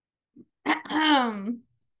Me.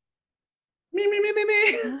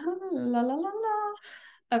 La la la la.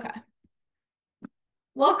 Okay.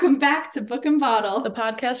 Welcome back to Book and Bottle, The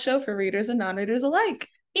podcast show for readers and non-readers alike.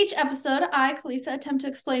 Each episode, I, Kalisa, attempt to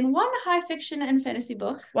explain one high fiction and fantasy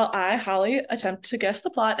book, while I, Holly, attempt to guess the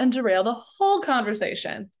plot and derail the whole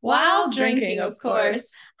conversation. While drinking, of course.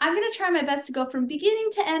 I'm going to try my best to go from beginning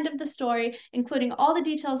to end of the story, including all the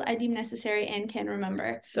details I deem necessary and can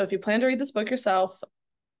remember. So if you plan to read this book yourself,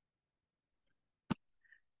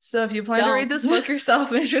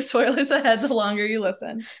 make sure spoilers ahead the longer you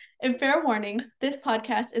listen. And fair warning, this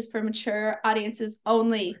podcast is for mature audiences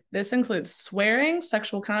only. This includes swearing,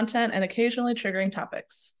 sexual content, and occasionally triggering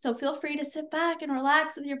topics. So feel free to sit back and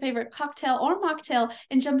relax with your favorite cocktail or mocktail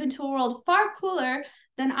and jump into a world far cooler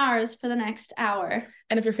than ours for the next hour.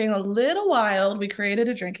 And if you're feeling a little wild, we created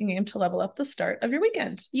a drinking game to level up the start of your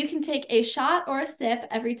weekend. You can take a shot or a sip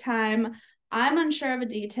every time I'm unsure of a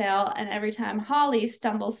detail and every time Holly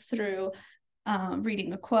stumbles through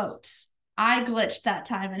reading a quote. I glitched that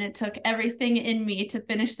time and it took everything in me to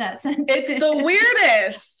finish that sentence. It's the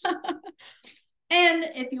weirdest. And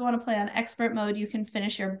if you want to play on expert mode, you can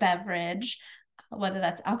finish your beverage, whether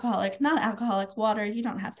that's alcoholic, not alcoholic, water. You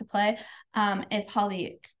don't have to play if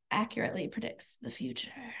Holly accurately predicts the future.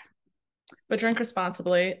 But drink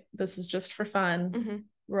responsibly. This is just for fun. Mm-hmm.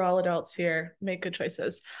 We're all adults here. Make good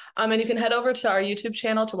choices. And you can head over to our YouTube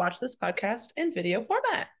channel to watch this podcast in video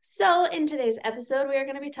format. So in today's episode, we are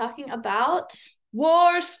going to be talking about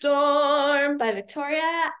War Storm by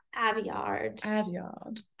Victoria Aveyard. Victoria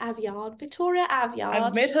Aveyard.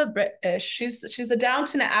 I've made her British. She's a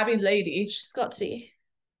Downton Abbey lady. She's got to be.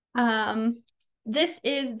 This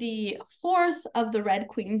is the fourth of the Red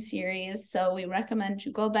Queen series, so we recommend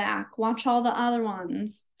you go back, watch all the other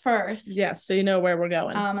ones first. Yes, so you know where we're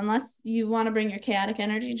going. Unless you want to bring your chaotic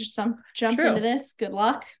energy, just jump into this. Good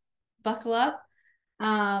luck. Buckle up.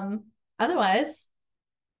 Otherwise,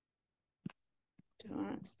 do you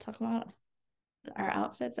want to talk about our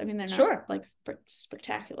outfits? I mean, they're not like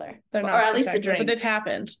spectacular. They're not, or at least the drinks, but they've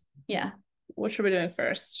happened. Yeah. What should we be doing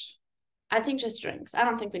first? I think just drinks. I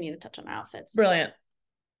don't think we need to touch on our outfits. Brilliant.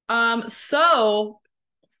 So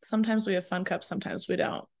sometimes we have fun cups, sometimes we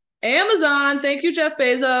don't. Amazon, thank you, Jeff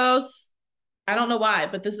Bezos. I don't know why,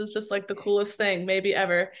 but this is just like the coolest thing maybe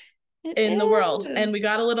ever in the world. And we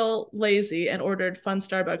got a little lazy and ordered fun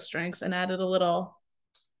Starbucks drinks and added a little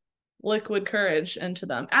liquid courage into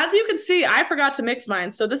them. As you can see, I forgot to mix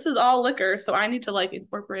mine. So this is all liquor. So I need to like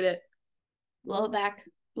incorporate it. Blow it back.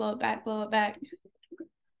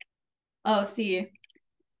 Oh, see,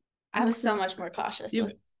 I was so much more cautious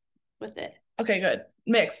with it. Okay, good.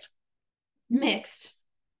 Mixed.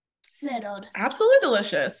 Settled. Absolutely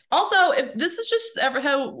delicious. Also, if this is just ever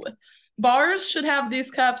how bars should have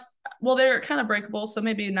these cups, well, they're kind of breakable, so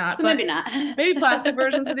maybe not. So maybe not. Maybe plastic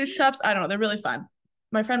versions of these cups. I don't know. They're really fun.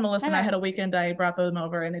 My friend Melissa and I had a weekend. I brought them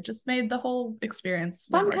over, and it just made the whole experience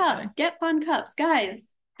fun cups. Exciting. Get fun cups, guys.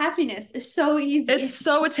 Happiness is so easy. It's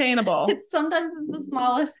so attainable. Sometimes it's the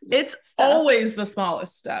smallest. It's stuff. Always the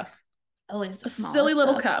smallest stuff. Always the smallest. Silly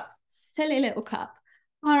little cup. Silly little cup.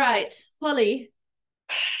 All right, Holly.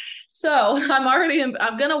 So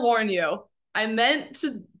I'm gonna warn you. I meant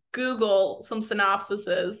to Google some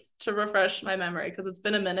synopsises to refresh my memory because it's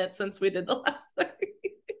been a minute since we did the last thing.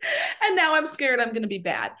 And now I'm scared I'm gonna be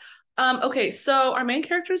bad. Okay, so our main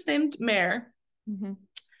character is named Mare. Mm-hmm.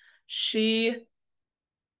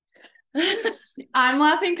 I'm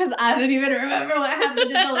laughing because I don't even remember what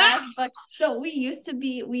happened in the last book. So we used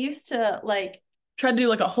to like try to do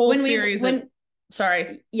like a whole series.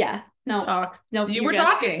 Sorry. Yeah. No. Talk. No. You were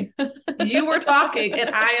talking. You were talking and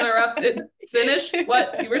I interrupted. Finish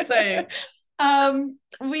what you were saying.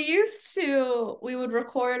 We would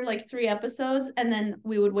record like 3 episodes and then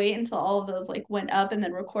we would wait until all of those like went up and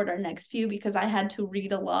then record our next few because I had to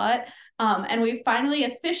read a lot. And we finally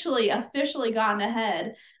officially gotten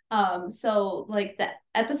ahead. So like the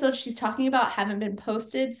episodes she's talking about haven't been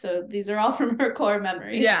posted, so these are all from her core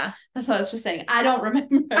memory. Yeah, that's what I was just saying. I don't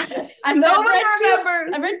remember.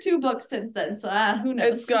 I've read 2 books since then, so who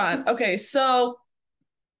knows? It's gone. Okay, so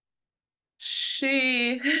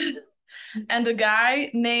she and a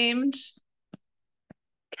guy named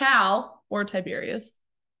Cal or Tiberius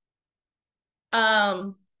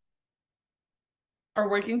are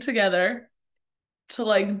working together to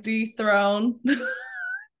like dethrone.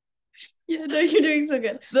 Yeah, no, you're doing so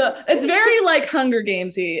good. It's very like Hunger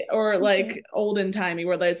Gamesy or like olden timey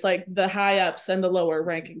where it's like the high ups and the lower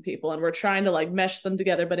ranking people and we're trying to like mesh them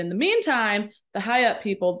together. But in the meantime, the high up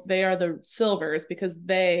people, they are the silvers because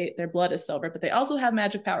their blood is silver, but they also have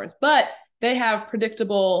magic powers, but they have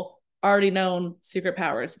predictable already known secret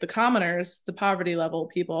powers. The commoners, the poverty level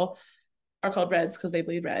people, are called reds because they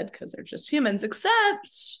bleed red because they're just humans,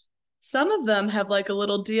 except some of them have like a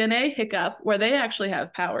little DNA hiccup where they actually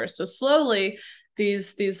have powers. So slowly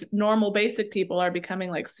these normal basic people are becoming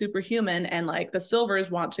like superhuman, and like the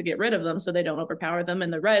silvers want to get rid of them so they don't overpower them,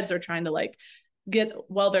 and the reds are trying to like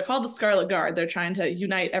they're called the Scarlet Guard. They're trying to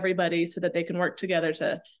unite everybody so that they can work together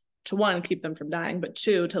to one, keep them from dying, but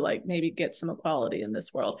two, to like maybe get some equality in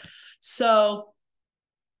this world. So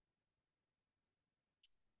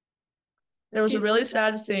there was a really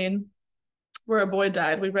sad scene where a boy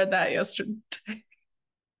died. We read that yesterday.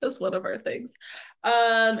 That's one of our things.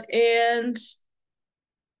 And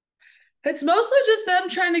it's mostly just them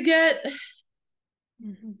trying to get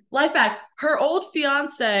life back. Her old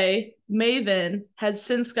fiance, Maven, had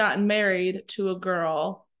since gotten married to a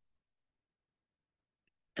girl.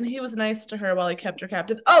 And he was nice to her while he kept her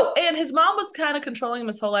captive. Oh, and his mom was kind of controlling him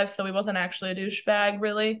his whole life, so he wasn't actually a douchebag,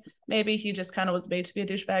 really. Maybe he just kind of was made to be a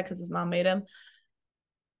douchebag because his mom made him.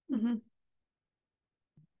 Mm-hmm.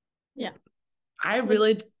 Yeah. I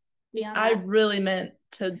really meant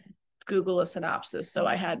to Google a synopsis, so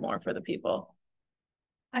I had more for the people.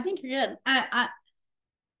 I think you're good.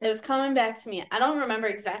 It was coming back to me. I don't remember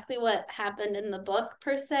exactly what happened in the book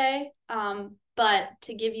per se, but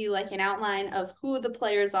to give you like an outline of who the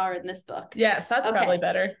players are in this book. Yes, that's probably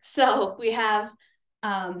better. So we have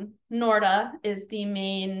Norda is the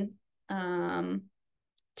main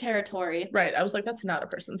territory. Right. I was like, that's not a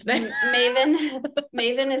person's name.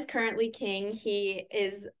 Maven is currently king. He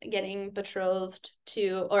is getting betrothed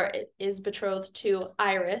to, or is betrothed to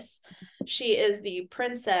Iris. She is the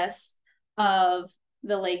princess of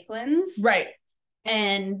the Lakelands. Right.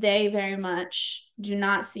 And they very much do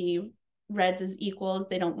not see Reds as equals.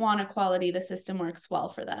 They don't want equality. The system works well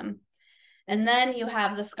for them. And then you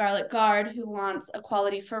have the Scarlet Guard, who wants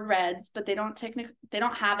equality for Reds, but they don't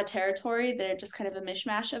have a territory. They're just kind of a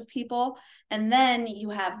mishmash of people. And then you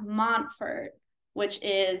have Montfort, which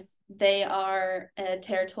is, they are a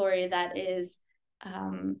territory that is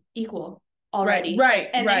equal already. Right.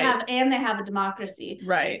 And they have a democracy.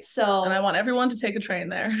 Right. So, and I want everyone to take a train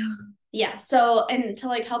there. Yeah. So, and to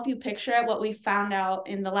like help you picture it, what we found out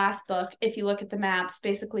in the last book, if you look at the maps,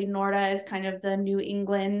 basically Norda is kind of the New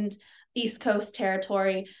England East Coast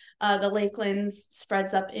territory. The Lakelands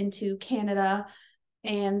spreads up into Canada.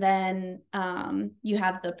 And then you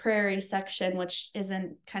have the prairie section, which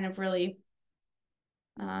isn't kind of really,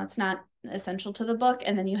 it's not essential to the book.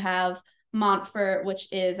 And then you have Montfort,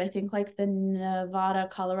 which is, I think, like the Nevada,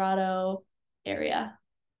 Colorado area.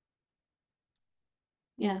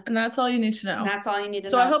 Yeah. And that's all you need to know. And that's all you need to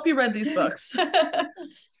know. So I hope you read these books.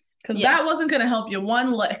 Because that wasn't going to help you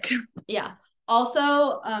one lick. Yeah.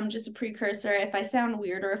 Also, just a precursor, if I sound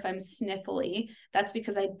weird or if I'm sniffly, that's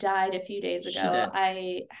because I died a few days ago.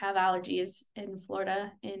 I have allergies in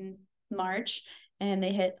Florida in March, and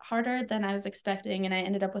they hit harder than I was expecting, and I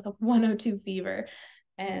ended up with a 102 fever.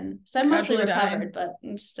 And so I'm mostly recovered, but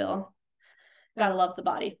I'm still gotta love the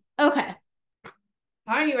body. Okay.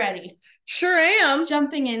 Are you ready? Sure am.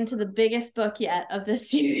 Jumping into the biggest book yet of this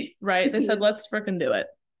series. Right. They said, let's frickin' do it.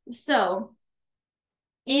 So,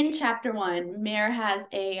 in chapter 1, Mare has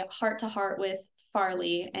a heart-to-heart with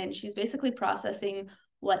Farley, and she's basically processing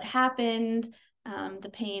what happened, the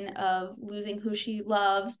pain of losing who she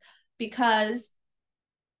loves, because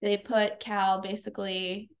they put Cal,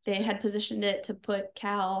 basically, they had positioned it to put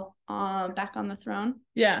Cal back on the throne.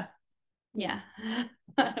 Yeah. Yeah.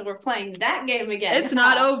 We're playing that game again. It's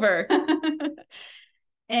not over.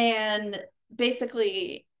 And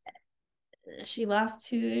basically, she lost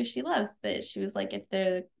who she loves. That she was like, if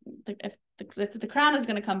the crown is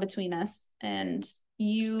going to come between us, and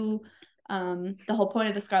you, the whole point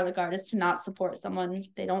of the Scarlet Guard is to not support someone.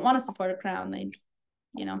 They don't want to support a crown.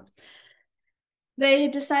 They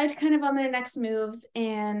decide kind of on their next moves,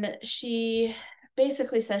 and she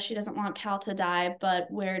basically says she doesn't want Cal to die,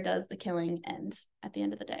 but where does the killing end at the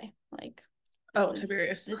end of the day? Like,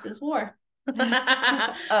 Tiberius. This is war.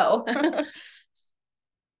 Oh.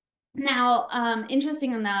 Now,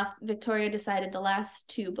 interesting enough, Victoria decided the last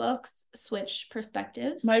 2 books switch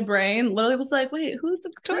perspectives. My brain literally was like, wait, who's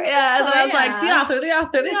Victoria? And then I was like,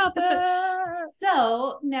 the author.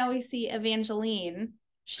 So now we see Evangeline.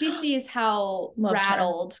 She sees how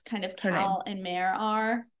rattled kind of Cal and Mare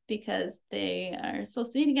are, because they are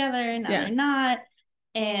supposed to be together and now they're not.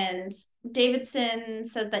 And Davidson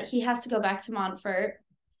says that he has to go back to Montfort.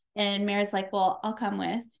 And Mare's like, well, I'll come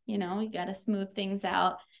with, you got to smooth things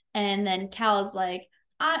out. And then Cal is like,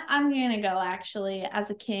 I'm going to go, actually, as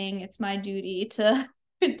a king. It's my duty to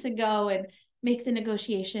go and make the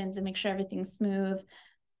negotiations and make sure everything's smooth.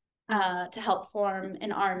 to help form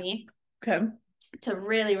an army. Okay. To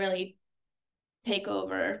really, really take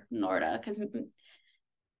over Norda, because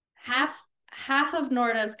half of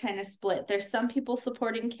Norda is kind of split. There's some people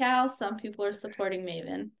supporting Cal, some people are supporting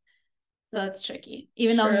Maven. So it's tricky,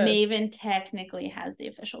 even though Maven technically has the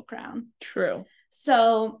official crown. True.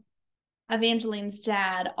 So Evangeline's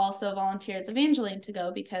dad also volunteers Evangeline to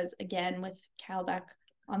go because, again, with Cal back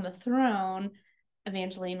on the throne,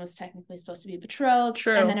 Evangeline was technically supposed to be betrothed.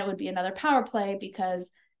 True. And then it would be another power play because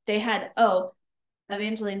they had,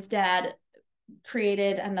 Evangeline's dad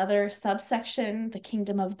created another subsection, the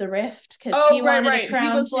Kingdom of the Rift, because he wanted a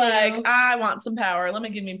crown. He was like, I want some power. Let me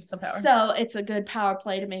give me some power. So it's a good power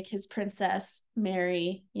play to make his princess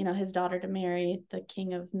marry, his daughter to marry the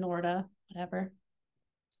king of Norda, whatever.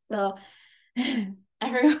 So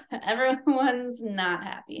everyone's not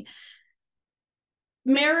happy.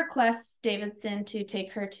 Mare requests Davidson to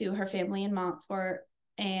take her to her family in Montfort,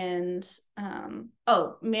 and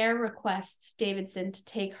Mare requests Davidson to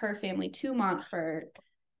take her family to Montfort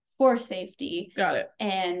for safety. Got it.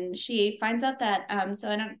 And she finds out that so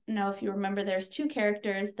I don't know if you remember, there's two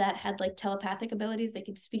characters that had like telepathic abilities. They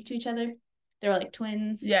could speak to each other. They were like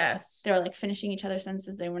twins. Yes. They were like finishing each other's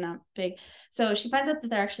sentences. They were not big. So she finds out that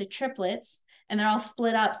they're actually triplets, and they're all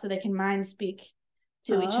split up so they can mind speak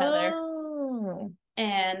to each other.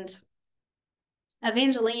 And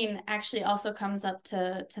Evangeline actually also comes up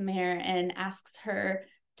to Mare and asks her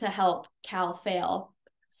to help Cal fail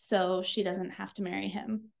so she doesn't have to marry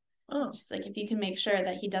him. She's like, if you can make sure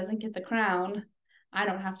that he doesn't get the crown, I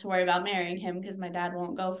don't have to worry about marrying him because my dad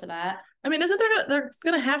won't go for that. I mean, isn't there's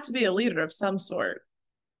going to have to be a leader of some sort?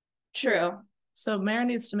 True. So Mare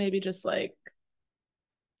needs to maybe just like...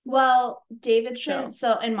 Well, Davidson,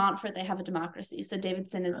 so in Montfort, they have a democracy. So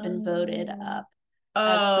Davidson has been voted up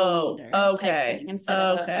as the leader. Okay. Thing, instead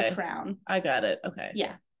of a crown. I got it. Okay.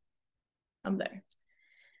 Yeah. I'm there.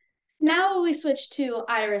 Now we switch to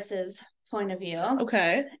Iris's point of view.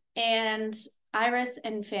 Okay. And Iris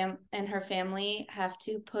and her family have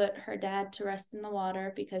to put her dad to rest in the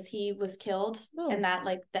water because he was killed in that,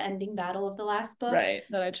 like, the ending battle of the last book. Right,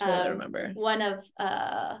 that I totally remember. One of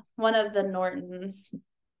the Nortons,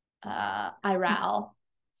 Iral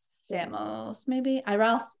Samos, maybe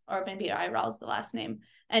Iral, or maybe Iral's the last name.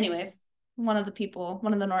 Anyways, one of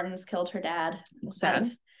the Nortons killed her dad. Sad.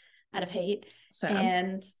 Out of hate. Sad.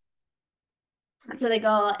 And so they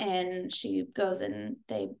go, and she goes, and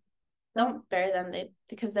they don't bury them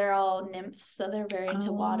because they're all nymphs, so they're buried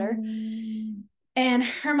into water. And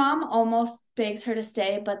her mom almost begs her to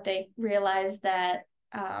stay, but they realize that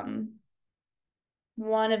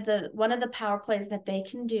one of the power plays that they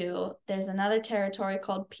can do, there's another territory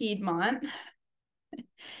called Piedmont.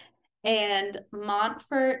 And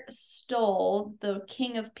Montfort stole the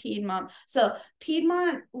king of Piedmont. So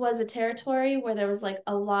Piedmont was a territory where there was like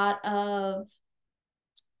a lot of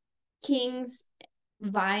kings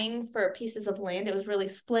vying for pieces of land. It was really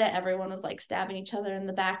split. Everyone was like stabbing each other in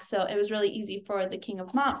the back. So it was really easy for the king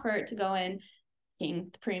of Montfort to go in, the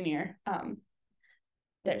premier.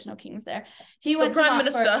 There's no kings there. He went to Montfort,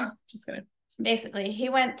 minister. Just kidding. Basically, he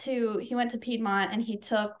went to Piedmont, and he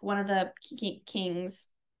took one of the kings,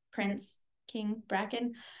 Prince King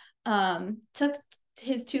Bracken, took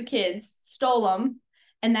his two kids, stole them,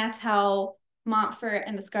 and that's how Montfort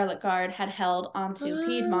and the Scarlet Guard had held onto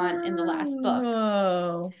Piedmont in the last book.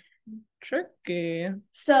 Oh, tricky.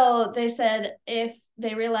 So they said if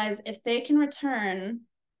they can return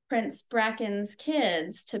Prince Bracken's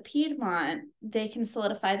kids to Piedmont, they can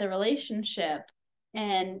solidify the relationship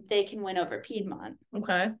and they can win over Piedmont.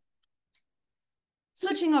 Okay.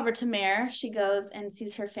 Switching over to Mare, she goes and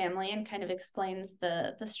sees her family and kind of explains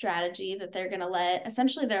the strategy that they're going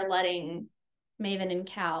to they're letting Maven and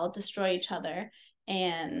Cal destroy each other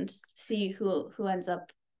and see who ends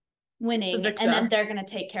up winning, and then they're going to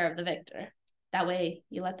take care of the victor. That way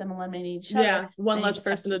you let them eliminate each other. Yeah, one less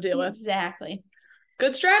person to deal with. Exactly.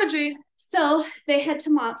 Good strategy. So they head to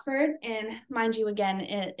Montfort, and mind you, again,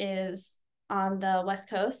 it is on the West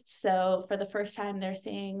Coast. So for the first time, they're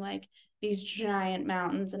seeing like these giant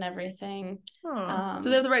mountains and everything. Do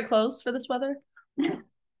they have the right clothes for this weather?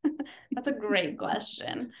 That's a great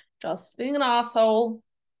question. Just being an asshole.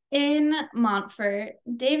 In Montfort,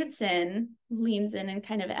 Davidson leans in and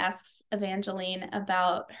kind of asks Evangeline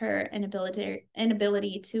about her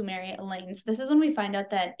inability to marry Elaine. So this is when we find out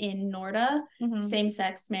that in Norda,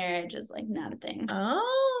 same-sex marriage is like not a thing.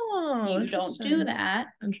 Oh, you don't do that.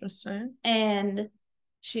 Interesting. And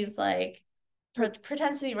she's like,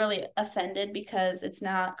 pretends to be really offended because it's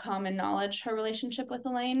not common knowledge, her relationship with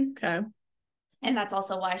Elaine. Okay. And that's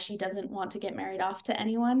also why she doesn't want to get married off to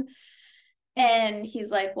anyone. And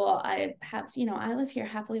he's like, well, I have, I live here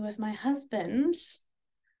happily with my husband.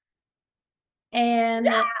 And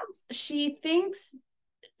Yeah. she thinks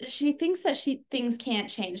that things can't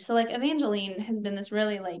change. So like Evangeline has been this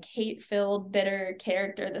really like hate-filled, bitter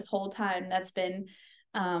character this whole time that's been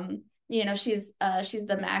she's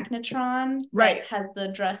the Magnetron Right. that has the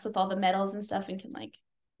dress with all the medals and stuff and can like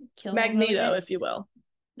kill Magneto, if you will.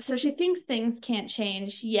 So she thinks things can't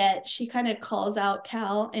change, yet she kind of calls out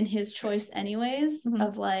Cal in his choice anyways,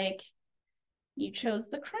 of like, you chose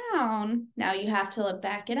the crown. Now you have to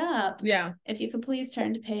back it up. Yeah. If you could please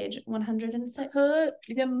turn to page 106. Put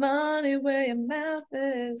your money where your mouth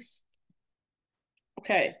is.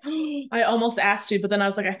 Okay. I almost asked you, but then I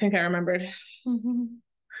was like, I think I remembered. Whew.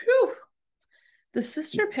 The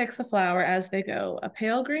sister picks a flower as they go, a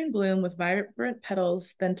pale green bloom with vibrant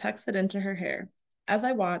petals, then tucks it into her hair. As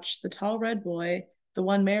I watch, the tall red boy, the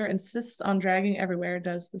one Mare insists on dragging everywhere,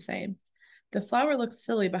 does the same. The flower looks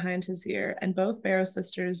silly behind his ear, and both Barrow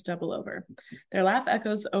sisters double over. Their laugh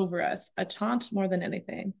echoes over us, a taunt more than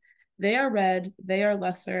anything. They are red, they are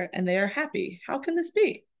lesser, and they are happy. How can this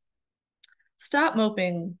be? Stop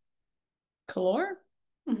moping, Calor?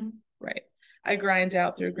 Mm-hmm. Right. I grind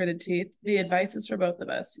out through gritted teeth. The advice is for both of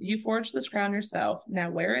us. You forged this crown yourself.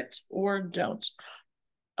 Now wear it or don't.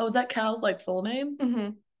 Oh, is that Cal's like full name? Mm-hmm.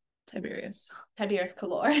 Tiberius. Tiberius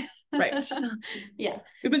Calor. Right. Yeah.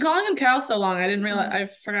 We've been calling him Cal so long. I didn't realize. I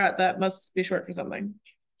forgot that must be short for something.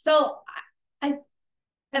 So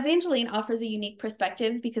Evangeline offers a unique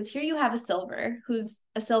perspective because here you have a Silver who's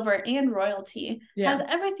a Silver and royalty, has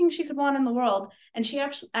everything she could want in the world, and she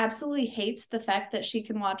absolutely hates the fact that she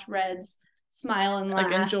can watch Reds smile and laugh,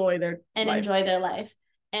 enjoy their life.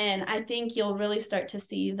 And I think you'll really start to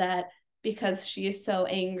see that because she is so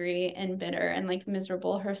angry and bitter and like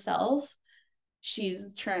miserable herself,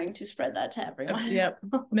 she's trying to spread that to everyone. Yep.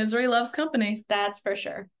 Misery loves company. That's for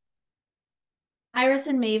sure. Iris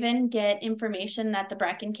and Maven get information that the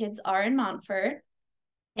Bracken kids are in Montfort,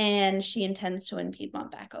 and she intends to win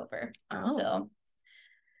Piedmont back over. Oh. So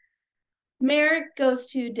Mare goes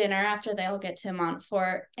to dinner after they all get to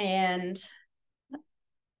Montfort, and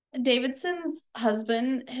Davidson's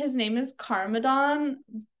husband, his name is Carmadon,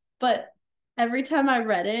 but every time I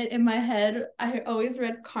read it in my head, I always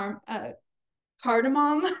read cardamom. I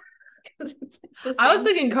was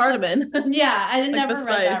thinking cardamom. Yeah, I never read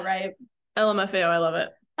that right. LMFAO, I love it.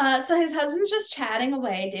 So his husband's just chatting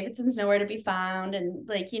away. Davidson's nowhere to be found, and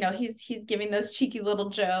like he's giving those cheeky little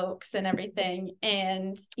jokes and everything,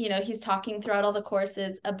 and he's talking throughout all the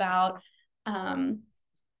courses about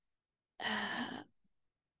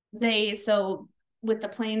with the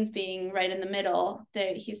plains being right in the middle,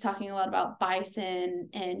 he's talking a lot about bison,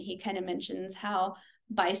 and he kind of mentions how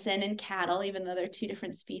bison and cattle, even though they're two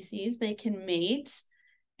different species, they can mate.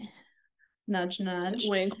 Nudge, nudge.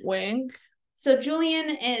 Wink, wink. So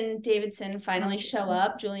Julian and Davidson finally show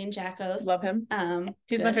up. Julian Jackos. Love him.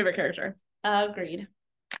 He's my favorite character. Agreed.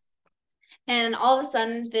 And all of a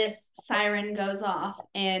sudden, this siren goes off,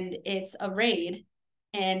 and it's a raid.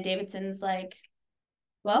 And Davidson's like,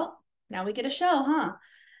 well, now we get a show, huh?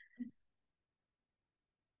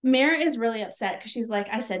 Mare is really upset because she's like,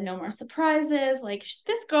 I said no more surprises. Like,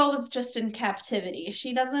 this girl was just in captivity.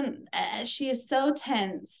 She is so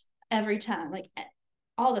tense every time, like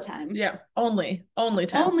all the time. Yeah, only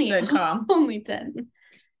tense and calm. Only tense.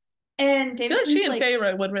 And David, she and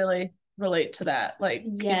Feyre would really relate to that, like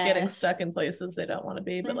keep getting stuck in places they don't want to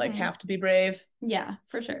be, but like have to be brave. Yeah,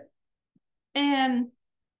 for sure. And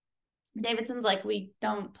Davidson's like, we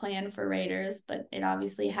don't plan for raiders, but it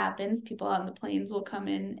obviously happens. People on the plains will come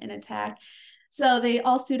in and attack. So they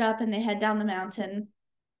all suit up and they head down the mountain.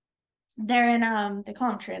 They're in they call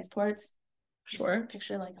them transports. Sure.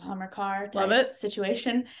 Picture like a Hummer car type Love it.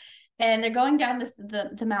 situation. And they're going down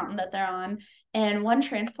the mountain that they're on, and one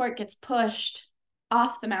transport gets pushed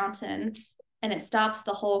off the mountain and it stops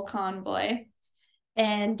the whole convoy.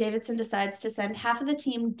 And Davidson decides to send half of the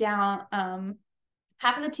team down,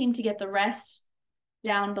 half of the team to get the rest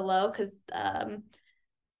down below, because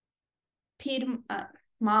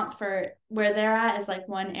Montfort, where they're at, is like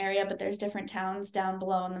one area, but there's different towns down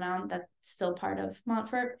below in the mountain that's still part of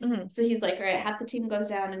Montfort. Mm-hmm. So he's like, all right, half the team goes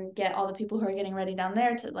down and get all the people who are getting ready down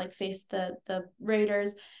there to like face the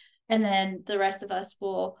raiders, and then the rest of us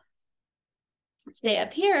will stay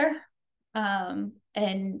up here.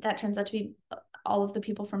 And that turns out to be all of the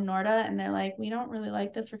people from Norda, and they're like, we don't really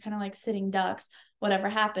like this. We're kind of like sitting ducks. Whatever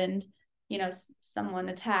happened, someone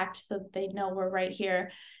attacked, so they know we're right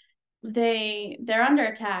here. They're under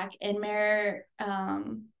attack, and Mare, all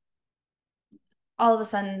of a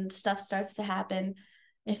sudden stuff starts to happen.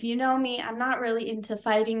 if you know me, I'm not really into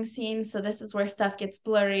fighting scenes, so this is where stuff gets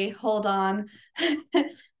blurry. Hold on.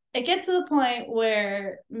 It gets to the point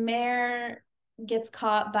where Mare gets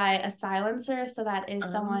caught by a silencer, so that is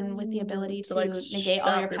someone with the ability to to like negate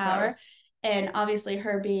all your stop your power. powers. And obviously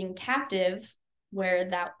her being captive, where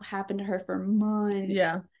that happened to her for months.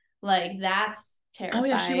 Yeah. Like that's terrifying. Oh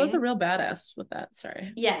yeah, she was a real badass with that.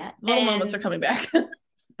 Sorry. Yeah. Little moments are coming back.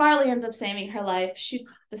 Farley ends up saving her life,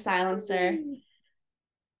 shoots the silencer.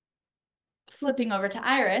 Flipping over to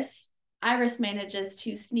Iris, Iris manages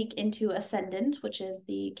to sneak into Ascendant, which is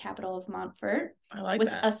the capital of Montfort, I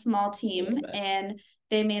with a small team, and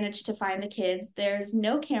they manage to find the kids. There's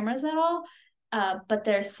no cameras at all, but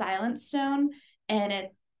there's silent stone, and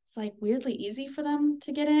it's like weirdly easy for them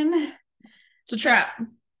to get in. It's a trap.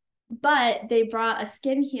 But they brought a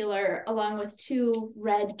skin healer along with 2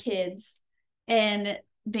 red kids, and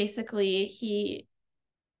basically he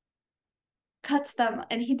cuts them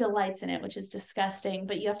and he delights in it, which is disgusting,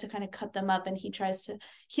 but you have to kind of cut them up and he tries to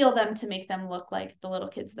heal them to make them look like the little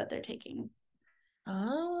kids that they're taking.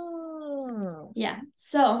 Oh. Yeah.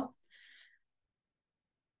 So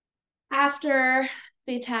after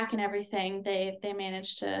the attack and everything, they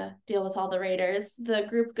manage to deal with all the raiders. The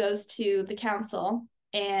group goes to the council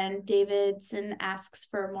and Davidson asks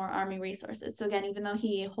for more army resources. So again, even though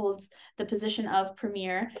he holds the position of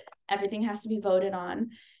premier, everything has to be voted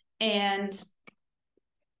on. And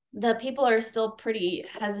the people are still pretty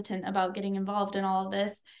hesitant about getting involved in all of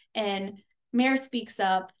this. And Mare speaks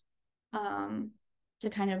up to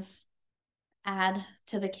kind of add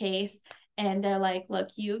to the case. And they're like, look,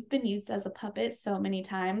 you've been used as a puppet so many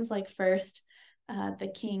times. Like first,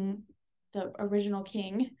 the king, the original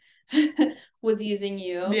king was using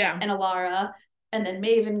you and Alara. And then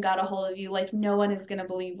Maven got a hold of you. Like no one is going to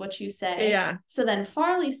believe what you say. Yeah. So then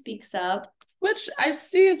Farley speaks up. Which I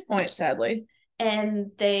see his point, sadly.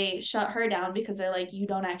 And they shut her down because they're like, you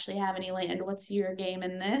don't actually have any land. What's your game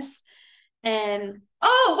in this? And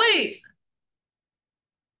oh, wait.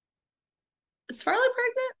 Is Farley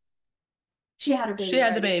pregnant? She had a baby. She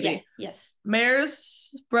had the baby. Yeah, yes.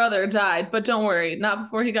 Mare's brother died, but don't worry, not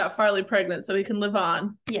before he got Farley pregnant, so he can live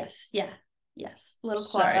on. Yes, yeah, yes. Little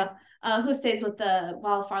Clara, who stays with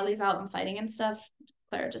while Farley's out and fighting and stuff.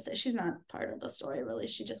 Clara just says she's not part of the story, really.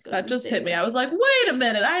 She just goes. That just hit me. I was like, wait a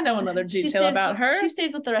minute, I know another detail about her. She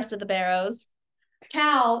stays with the rest of the Barrows.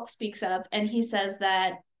 Cal speaks up and he says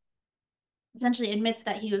that essentially admits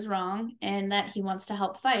that he was wrong and that he wants to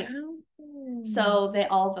help fight. So they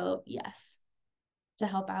all vote yes to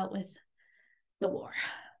help out with the war.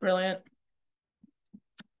 Brilliant.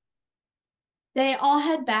 They all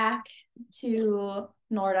head back to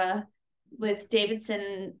Norda with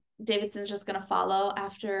Davidson. Davidson's just going to follow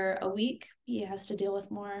after a week. He has to deal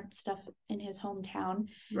with more stuff in his hometown.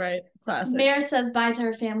 Right. Classic. Mare says bye to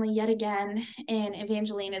her family yet again, and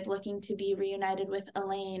Evangeline is looking to be reunited with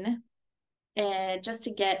Elaine, and just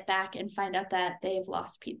to get back and find out that they've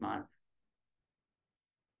lost Piedmont.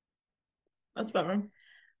 That's a bummer.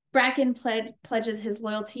 Bracken pledges his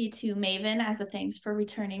loyalty to Maven as a thanks for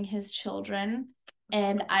returning his children.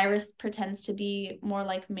 And Iris pretends to be more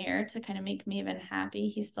like Mare to kind of make Maven happy.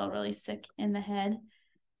 He's still really sick in the head.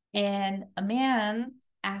 And a man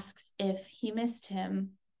asks if he missed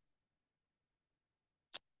him.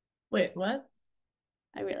 Wait, what?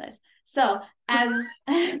 I realize. So, as...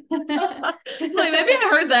 It's like, maybe I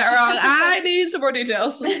heard that wrong. I need some more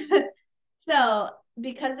details. So,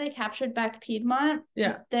 because they captured back Piedmont,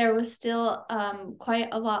 there was still quite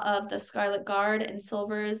a lot of the Scarlet Guard and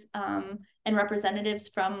Silvers and representatives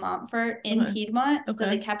from Montfort in Piedmont. So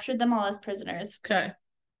they captured them all as prisoners. Okay.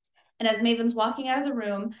 And as Maven's walking out of the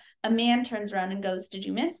room, a man turns around and goes, "Did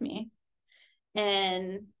you miss me?"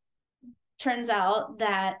 And turns out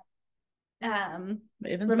that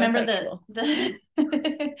remember the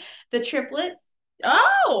the triplets.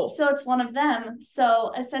 Oh, so it's one of them.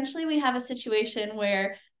 So essentially we have a situation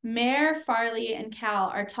where Mare, Farley, and Cal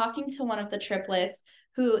are talking to one of the triplets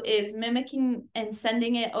who is mimicking and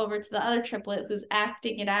sending it over to the other triplet who's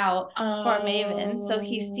acting it out for Maven. So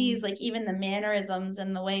he sees like even the mannerisms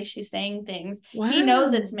and the way she's saying things. Wow. He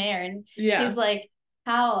knows it's Mare, and he's like,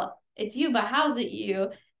 "How it's you, but how's it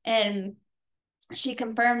you?" And she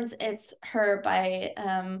confirms it's her by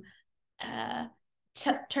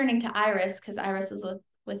turning to Iris, because Iris was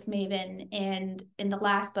with Maven, and in the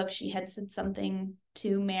last book she had said something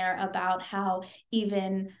to Mare about how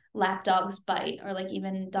even lapdogs bite, or like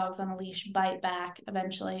even dogs on a leash bite back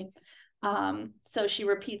eventually. So she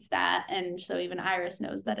repeats that, and so even Iris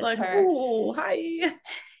knows that it's like, her. Oh, hi.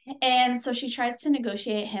 And so she tries to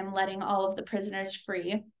negotiate him letting all of the prisoners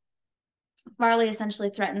free. Farley essentially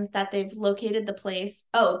threatens that they've located the place.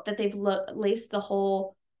 Oh, that they've laced the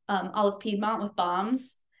whole Olive Piedmont with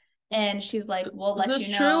bombs. And she's like, we'll let you know. Is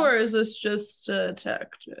this true or is this just a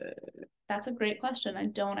tactic? That's a great question. I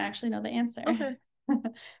don't actually know the answer. Okay.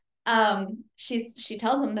 She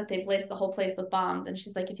tells them that they've laced the whole place with bombs, and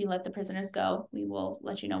she's like, if you let the prisoners go, we will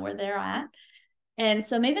let you know where they're at. And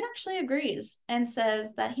so Maven actually agrees and says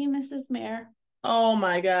that he misses Mare. Oh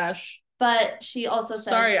my gosh. But she also says,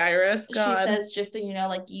 sorry, Iris. God. She says, just so you know,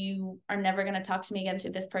 like, you are never going to talk to me again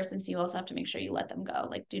through this person, so you also have to make sure you let them go.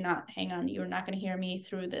 Like, do not hang on. You're not going to hear me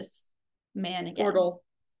through this man again. Portal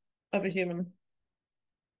of a human.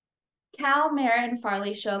 Cal, Mare, and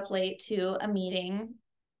Farley show up late to a meeting.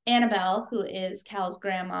 Annabelle, who is Cal's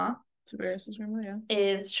grandma,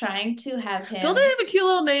 is trying to have him. Don't they have a cute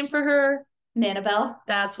little name for her? Nanabelle.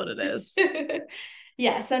 That's what it is.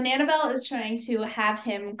 Yeah, so Nanabelle is trying to have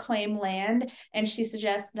him claim land, and she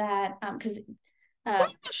suggests that because where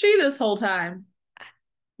was she this whole time?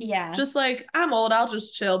 Yeah, just like, I'm old, I'll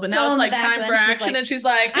just chill. But now it's like time for action, like, and she's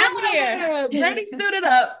like, I'm here, ready, suited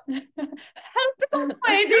up. It's on the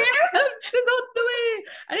way, dear. It's on the way.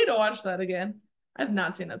 I need to watch that again. I've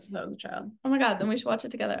not seen that since I was a child. Oh my god, then we should watch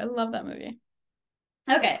it together. I love that movie.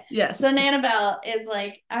 Okay. Yes. So Nanabelle is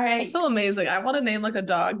like, all right. It's so amazing. I want to name like a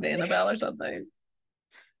dog Nanabelle or something.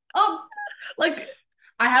 Oh, like,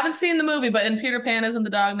 I haven't seen the movie, but in Peter Pan, isn't the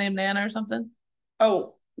dog named Nana or something?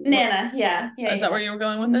 Oh, Nana. Yeah. Is that where you were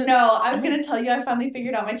going with it? No, I was gonna tell you I finally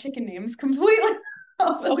figured out my chicken names completely.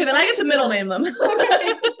 Okay, then I get to middle name them.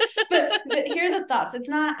 Okay. But here are the thoughts. It's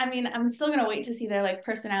not, I mean, I'm still gonna wait to see their like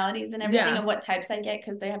personalities and everything and what types I get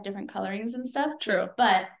because they have different colorings and stuff. True.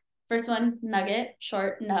 But first one, Nugget,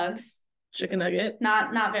 short, Nugs. Chicken Nugget.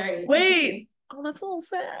 Not very. Wait. Oh, that's a little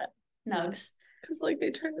sad. Nugs. Because like they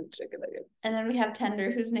turned into chicken nuggets. And then we have Tender,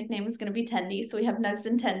 whose nickname is gonna be Tendy. So we have Nugs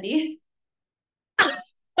and Tendy. I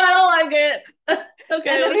don't like it. Okay.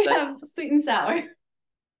 And then we have Sweet and Sour.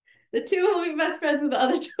 The two will be best friends and the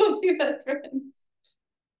other two will be best friends.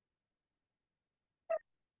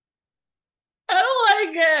 I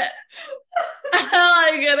don't like it. I don't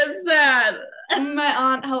like it. It's sad. My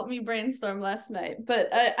aunt helped me brainstorm last night, but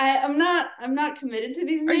I'm not committed to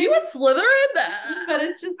these names. Are you a Slytherin? But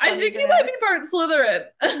it's just I think you might be part Slytherin.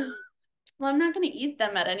 Well, I'm not gonna eat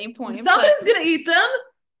them at any point. Someone's gonna eat them.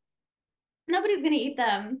 Nobody's gonna eat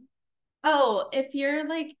them. Oh, if you're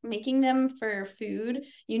like making them for food,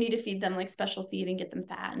 you need to feed them like special feed and get them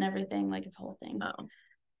fat and everything. Like it's a whole thing. Oh.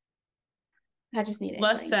 I just need it.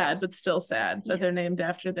 Less sad, but still sad that they're named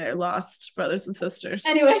after their lost brothers and sisters.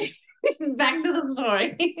 Anyway, back to the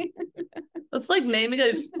story. It's like naming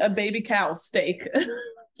a baby cow Steak.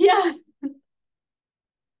 Yeah.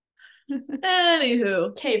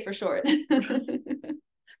 Anywho, K for short.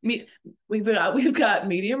 We've got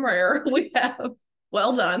medium rare. We have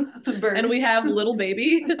well done, Birds. And we have little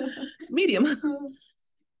baby medium.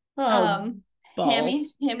 Hammy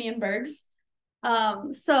and Bergs.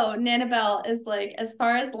 So Nanabelle is like, as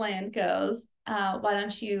far as land goes, why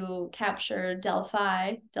don't you capture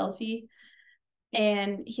Delphi?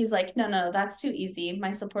 And he's like, no, that's too easy.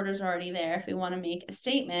 My supporters are already there. If we want to make a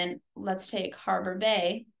statement, let's take Harbor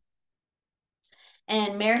Bay.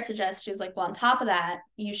 And Mare suggests, she's like, well, on top of that,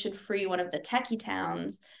 you should free one of the techie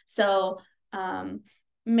towns. So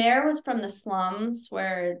Mare was from the slums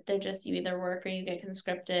where they're just, you either work or you get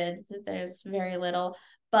conscripted. There's very little.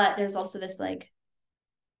 But there's also this, like,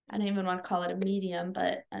 I don't even want to call it a medium,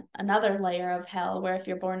 but another layer of hell where if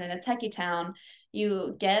you're born in a techie town,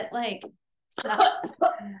 you get, like...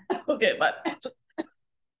 Okay, but...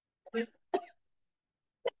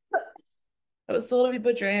 I was told if you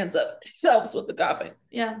put your hands up, it helps with the coughing.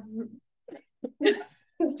 Yeah.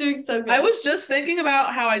 It's doing so good. I was just thinking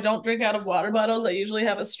about how I don't drink out of water bottles. I usually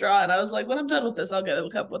have a straw, and I was like, when I'm done with this, I'll get a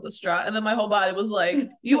cup with a straw. And then my whole body was like,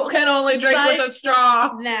 you can only drink with a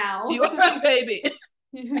straw. Now. You are a baby.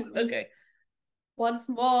 Okay. Once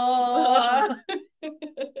more.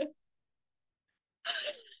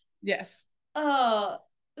 Yes.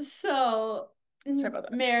 So... Sorry about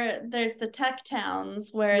that. Mare, there's the tech towns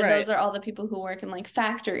where those are all the people who work in like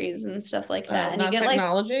factories and stuff like that. And you get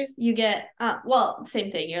technology? Like, you get well,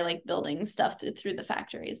 same thing. You're like building stuff through the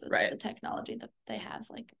factories. It's the technology that they have,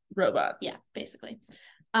 like robots. Yeah, basically.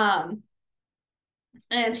 And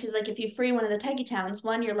she's like, if you free one of the techie towns,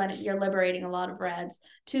 one, you're liberating a lot of reds.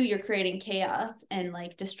 Two, you're creating chaos and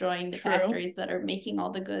like destroying the factories that are making all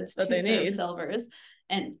the goods that they need. Silvers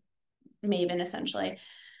and Maven essentially.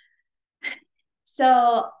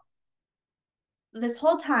 So this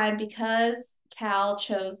whole time, because Cal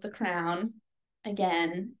chose the crown,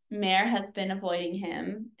 again, Mare has been avoiding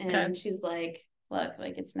him. And she's like, look,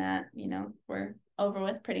 like it's not, we're over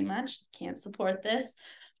with pretty much. Can't support this.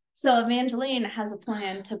 So Evangeline has a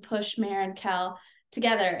plan to push Mare and Cal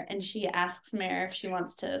together, and she asks Mare if she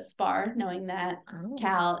wants to spar, knowing that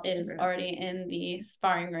Cal is already in the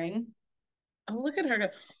sparring ring. Oh, look at her go.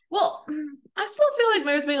 Well, I still feel like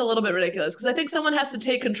Mare's being a little bit ridiculous because I think someone has to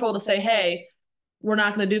take control to say, hey, we're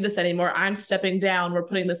not going to do this anymore. I'm stepping down. We're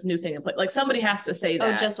putting this new thing in place. Like somebody has to say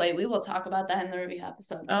that. Oh, just wait. We will talk about that in the review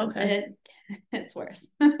episode. Okay. It's worse.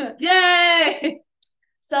 Yay!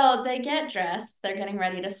 So they get dressed. They're getting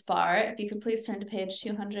ready to spar. If you could please turn to page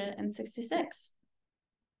 266.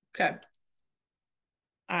 Okay.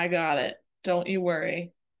 I got it. Don't you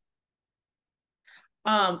worry.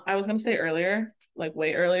 I was going to say earlier, like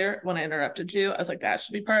way earlier when I interrupted you, I was like, that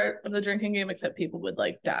should be part of the drinking game, except people would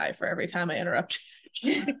like die for every time I interrupt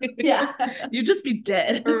you. Yeah. You'd just be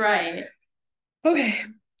dead. Right. Okay.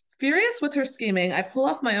 Furious with her scheming, I pull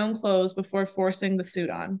off my own clothes before forcing the suit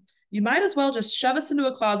on. You might as well just shove us into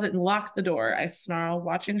a closet and lock the door, I snarl,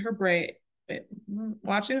 watching her braid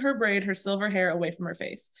her silver hair away from her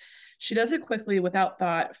face. She does it quickly without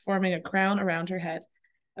thought, forming a crown around her head.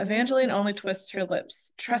 Evangeline only twists her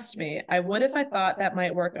lips. Trust me, I would if I thought that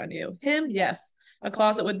might work on you. Him, yes. A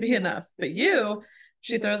closet would be enough. But you,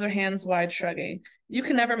 she throws her hands wide, shrugging. You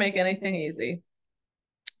can never make anything easy.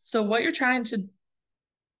 So what you're trying to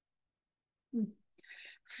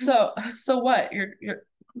So what? You're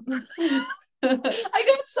I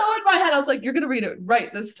got so in my head. I was like, you're gonna read it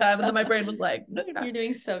right this time. And then my brain was like, no, you're not. You're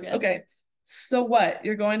doing so good. Okay. So what?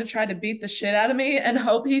 You're going to try to beat the shit out of me and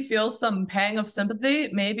hope he feels some pang of sympathy?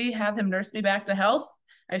 Maybe have him nurse me back to health?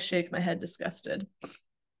 I shake my head disgusted.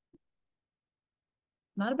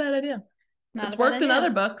 Not a bad idea. It's worked in other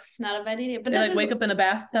books. Not a bad idea. But they like wake up in a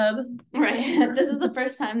bathtub. Right. This is the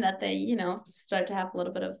first time that they, start to have a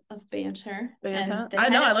little bit of banter. I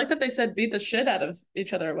know. I like that they said beat the shit out of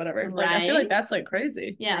each other or whatever. Right. Like, I feel like that's like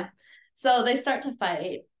crazy. Yeah. So they start to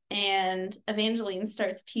fight, and Evangeline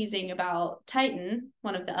starts teasing about Titan,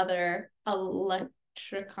 one of the other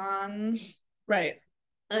Electricons. Right.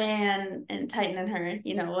 And Titan and her,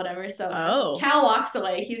 whatever. So Cal walks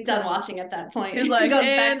away. He's done watching at that point. He's like,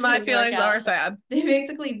 and my feelings are sad. They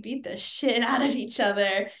basically beat the shit out of each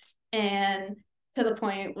other, and to the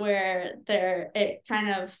point where it kind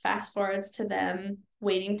of fast forwards to them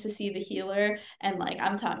waiting to see the healer. And like,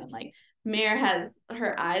 I'm talking like Mare has,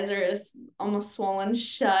 her eyes are almost swollen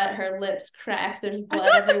shut, her lips cracked, there's blood. I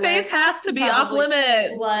feel like everywhere. The face has to be off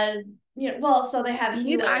limits. Blood. Well, so they have healers.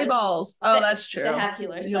 You need eyeballs. Oh, that's true. They have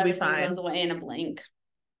healers, You'll so be fine. Goes away in a blink.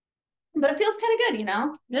 But it feels kind of good,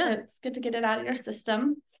 Yeah. It's good to get it out of your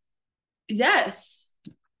system. Yes.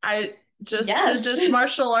 I just did this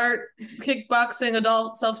martial art, kickboxing,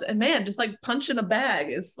 adult self, and man, just like punching a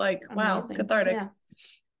bag is like, amazing. Wow, cathartic. Yeah.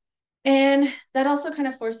 And that also kind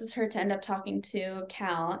of forces her to end up talking to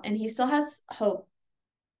Cal, and he still has hope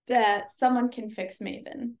that someone can fix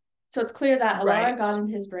Maven. So it's clear that Alara got in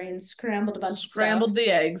his brain, scrambled a bunch of stuff. Scrambled the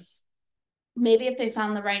eggs. Maybe if they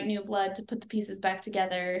found the right new blood to put the pieces back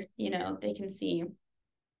together, they can see.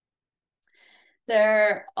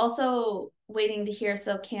 They're also waiting to hear.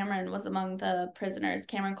 So Cameron was among the prisoners.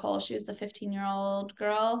 Cameron Cole, she was the 15-year-old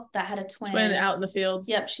girl that had a twin. Twin out in the fields.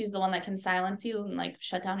 Yep, she's the one that can silence you and like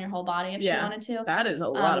shut down your whole body if she wanted to. That is a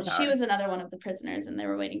lot of power. She was another one of the prisoners, and they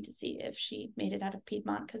were waiting to see if she made it out of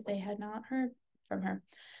Piedmont because they had not heard from her.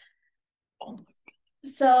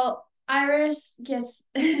 So Iris gets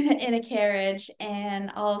in a carriage, and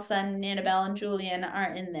all of a sudden Annabelle and Julian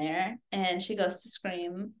are in there, and she goes to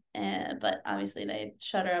scream, but obviously they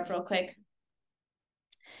shut her up real quick.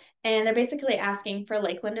 And they're basically asking for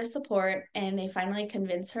Lakelander's support, and they finally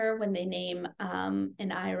convince her when they name an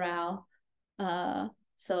Iral,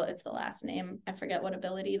 so it's the last name, I forget what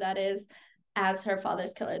ability that is, as her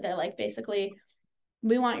father's killer. They're like, basically,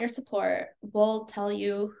 we want your support. We'll tell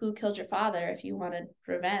you who killed your father if you wanted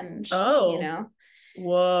revenge. Oh.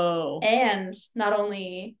 Whoa. And not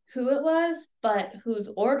only who it was, but whose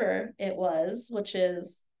order it was, which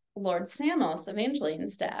is Lord Samos,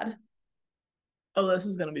 Evangeline's dad. Oh, this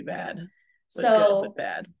is going to be bad. So good,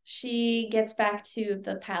 bad. She gets back to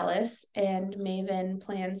the palace, and Maven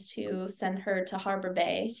plans to send her to Harbor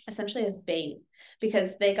Bay, essentially as bait,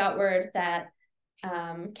 because they got word that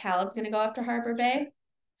Cal is going to go after Harbor Bay.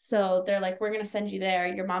 So they're like, we're going to send you there.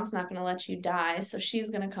 Your mom's not going to let you die. So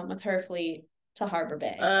she's going to come with her fleet to Harbor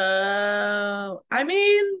Bay. I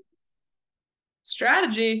mean,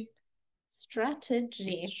 strategy.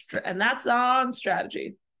 And that's on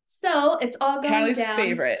strategy. So it's all going Callie's down.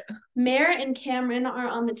 Favorite. Mare and Cameron are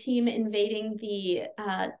on the team invading the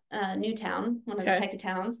Newtown, one of the Tekka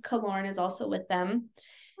towns. Kalorn is also with them.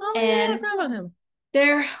 Oh, and I forgot about him.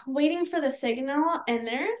 They're waiting for the signal, and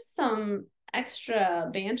there's some extra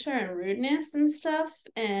banter and rudeness and stuff.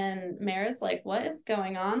 And Mara's like, "What is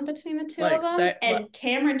going on between the two of Like, them?" say what? And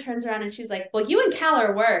Cameron turns around and she's like, "Well, you and Cal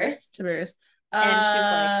are worse." Tiberius. And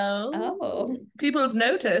she's like, "Oh, People have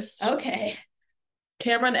noticed. okay,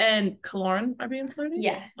 Cameron and Kaloran are being flirty.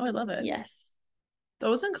 yeah, Oh, I love it. yes,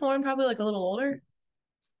 Though isn't Kaloran probably like a little older?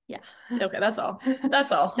 yeah." Okay, that's all.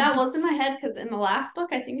 That's all. That was in my head because in the last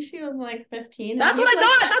book, I think she was like 15. That's what I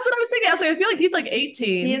thought. That's what I was thinking. I was like, I feel like he's like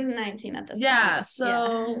 18. He is 19 at this yeah, point.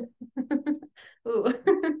 so Yeah. Ooh.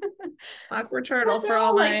 awkward turtle They're for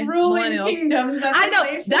all like my ruling millennials. kingdoms. I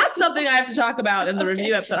know that's something I have to talk about in the Okay.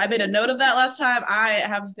 review episode. I made a note of that last time. I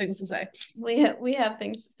have things to say. We have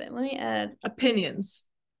things to say. Let me add Opinions.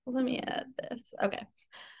 this. Okay.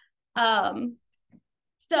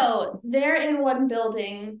 So they're in one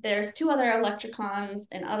building. There's two other electricons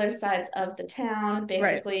in other sides of the town.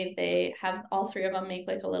 Basically, right. They have all three of them make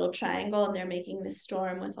like a little triangle, and they're making this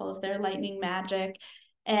storm with all of their lightning magic.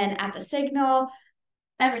 And at the signal,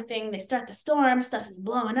 everything, they start the storm, stuff is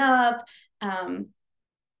blowing up.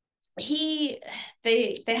 They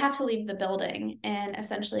have to leave the building, and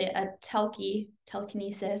essentially a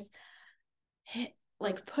telekinesis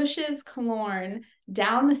like pushes Kaloran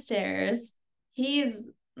down the stairs. He's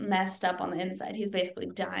messed up on the inside. He's basically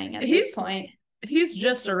dying at this point. He's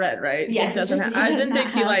just a red, right? Yeah, he doesn't have, I didn't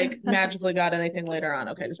think he like magically got anything later on.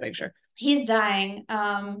 Okay, just make sure. He's dying.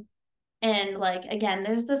 And like again,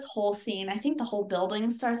 there's this whole scene. I think the whole building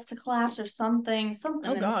starts to collapse or something.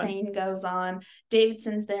 Something insane goes on.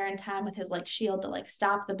 Davidson's there in time with his like shield to like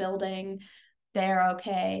stop the building. They're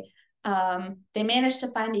okay. They managed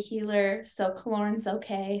to find a healer, so Kaloran's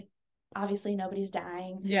okay. Obviously, nobody's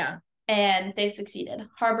dying. Yeah. And they've succeeded.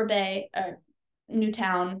 Harbor Bay, or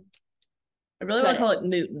Newtown. I really want to call it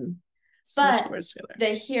Newton. But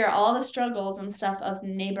they hear all the struggles and stuff of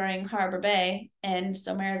neighboring Harbor Bay, and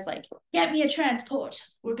so Mara's like, "Get me a transport.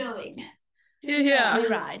 We're going." Yeah. We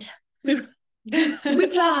ride. We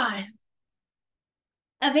fly.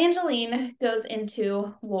 Evangeline goes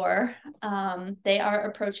into war. They are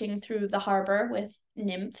approaching through the harbor with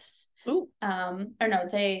nymphs. Ooh. Or no,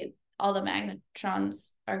 all the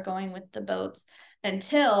magnetrons are going with the boats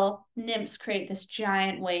until nymphs create this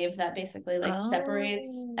giant wave that basically like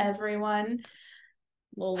separates everyone.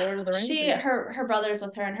 Well, Lord of the Rings. Her brother's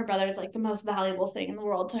with her, and her brother's like the most valuable thing in the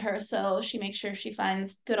world to her. So she makes sure she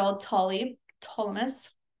finds good old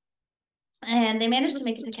Ptolemus. And they managed to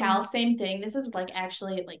make it to Cal. Same thing. This is like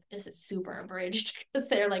actually like this is super abridged because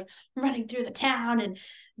they're like running through the town and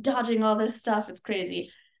dodging all this stuff. It's crazy.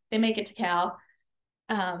 They make it to Cal,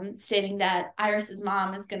 stating that Iris's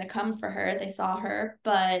mom is going to come for her. They saw her,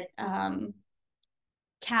 but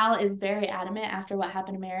Cal is very adamant after what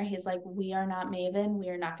happened to Mara. He's like, "We are not Maven. We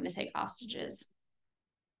are not going to take hostages."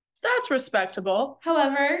 That's respectable.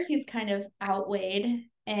 However, he's kind of outweighed,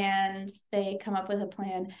 and they come up with a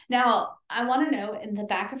plan. Now, I want to know, in the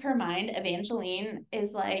back of her mind, Evangeline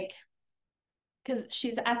is like, because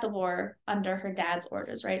she's at the war under her dad's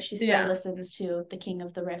orders, right? She still listens to the King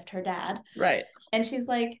of the Rift, her dad. Right. And she's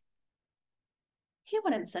like, he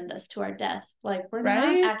wouldn't send us to our death. Like, we're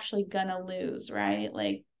not actually gonna lose, right?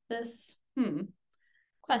 Like, this,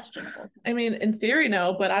 questionable. I mean, in theory,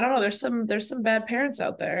 no, but I don't know. There's some bad parents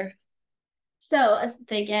out there. So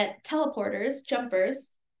they get teleporters,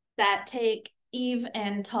 jumpers, that take Eve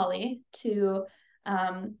and Tully to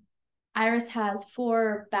Iris has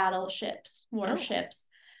 4 battleships, warships.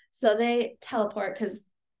 So they teleport because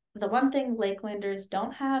the one thing Lakelanders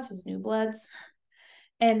don't have is new bloods.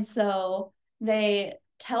 And so they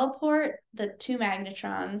teleport the 2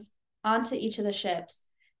 magnetrons onto each of the ships,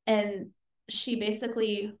 and she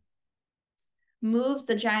basically moves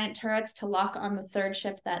the giant turrets to lock on the 4th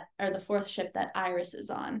ship that Iris is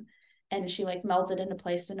on, and she like melds it into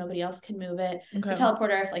place so nobody else can move it. Okay. The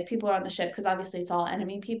teleporter, if like people are on the ship, because obviously it's all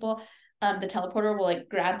enemy people, the teleporter will like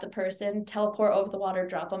grab the person, teleport over the water,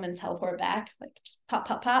 drop them, and teleport back, like just pop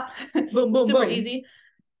pop pop. Boom boom super boom. Easy.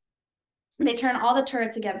 They turn all the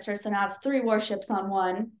turrets against her, so now it's 3 warships on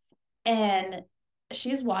one, and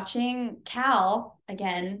she's watching Cal,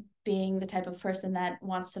 again being the type of person that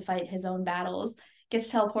wants to fight his own battles, gets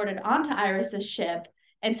teleported onto Iris's ship,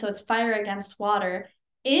 and so it's fire against water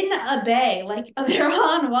in a bay, like they're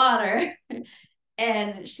on water.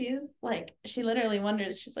 And she's like, she literally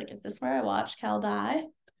wonders, she's like, is this where I watched Cal die?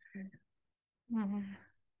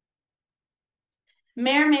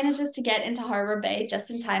 Mare manages to get into Harbor Bay just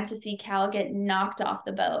in time to see Cal get knocked off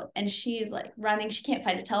the boat, and she's like running. She can't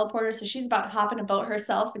find a teleporter, so she's about to hop in a boat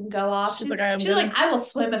herself and go off. She's like, I will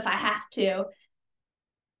swim if I have to.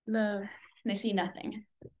 No. And they see nothing.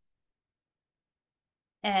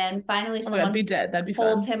 And finally, Oh my God, someone be dead. That'd be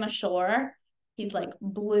pulls fun. him ashore. He's like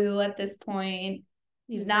blue at this point.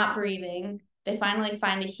 He's not breathing. They finally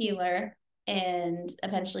find a healer, and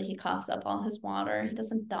eventually he coughs up all his water. He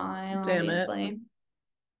doesn't die, Damn it. obviously.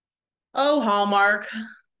 Oh, Hallmark.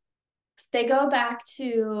 They go back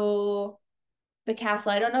to the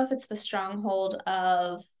castle. I don't know if it's the stronghold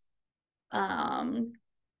um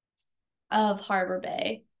of Harbor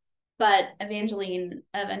Bay, but Evangeline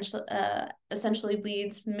eventually essentially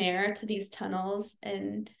leads Mare to these tunnels,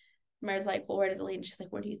 and Mare's like, well, where does it lead? She's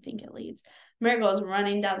like, where do you think it leads? Mare goes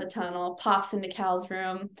running down the tunnel, pops into Cal's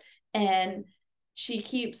room, and she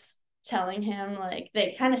keeps telling him, like,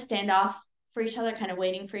 they kind of stand off for each other, kind of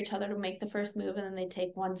waiting for each other to make the first move, and then they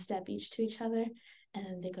take one step each to each other, and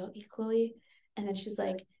then they go equally. And then she's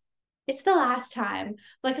like, it's the last time.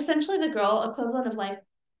 Like, essentially the girl equivalent of like,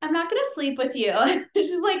 I'm not gonna sleep with you.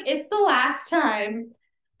 She's like, it's the last time.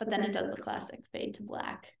 But then it does the classic fade to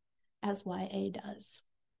black, as YA does.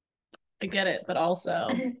 I get it, but also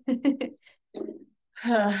give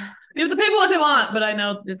the people what they want, but I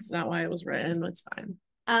know it's not why it was written. It's fine.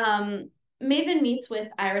 Maven meets with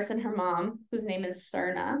Iris and her mom, whose name is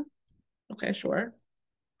Serna, Okay, sure.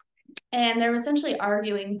 and they're essentially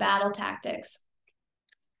arguing battle tactics.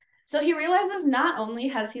 So he realizes not only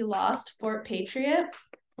has he lost Fort Patriot,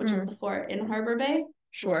 which is the fort in Harbor Bay,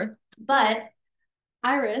 Sure, but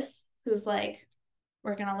Iris, who's like,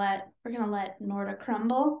 we're gonna let Norda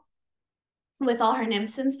crumble. With all her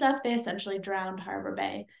nymphs and stuff, they essentially drowned Harbor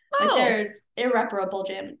Bay. Like, there's irreparable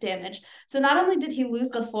damage. So not only did he lose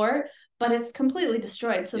the fort, but it's completely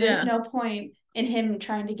destroyed. So there's no point in him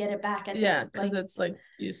trying to get it back at this. Because it's like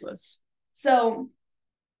useless. So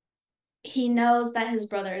he knows that his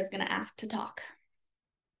brother is going to ask to talk.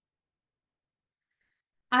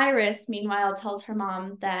 Iris, meanwhile, tells her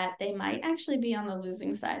mom that they might actually be on the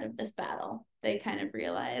losing side of this battle. They kind of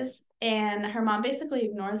realize. And her mom basically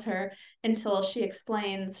ignores her until she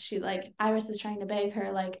explains. She, like, Iris is trying to beg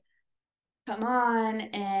her, like, come on.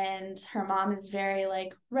 And her mom is very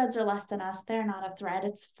like, Reds are less than us. They're not a threat.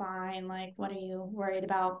 It's fine. Like, what are you worried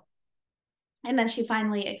about? And then she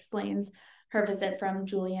finally explains her visit from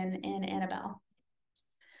Julian and Annabelle.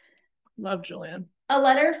 Love Julian. A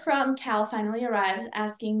letter from Cal finally arrives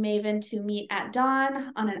asking Maven to meet at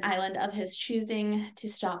dawn on an island of his choosing to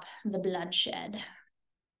stop the bloodshed.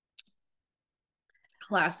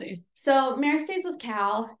 Classy. So Mare stays with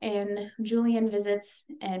Cal and Julian visits,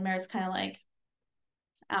 and Mare's kind of like,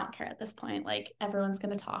 I don't care at this point. Like, everyone's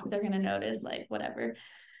going to talk. They're going to notice, like, whatever.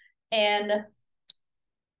 And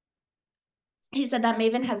he said that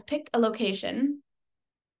Maven has picked a location.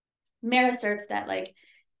 Mare asserts that, like,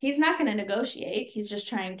 he's not going to negotiate. He's just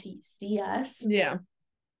trying to see us. Yeah.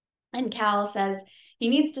 And Cal says he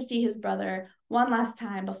needs to see his brother one last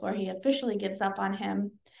time before he officially gives up on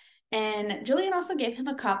him. And Julian also gave him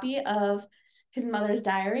a copy of his mother's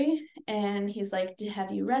diary. And he's like,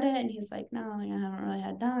 have you read it? And he's like, no, I haven't really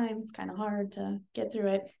had time. It's kind of hard to get through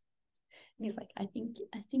it. And he's like, I think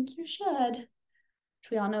you should.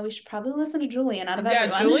 Which we all know we should probably listen to Julian out of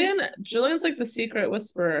everyone. Julian's like the secret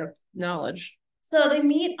whisperer of knowledge. So they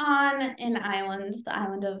meet on an island, the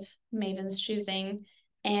island of Maven's choosing,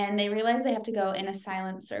 and they realize they have to go in a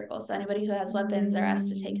silent circle. So anybody who has weapons are asked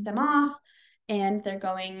to take them off, and they're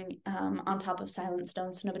going on top of silent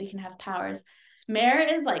stone so nobody can have powers. Mare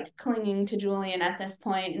is like clinging to Julian at this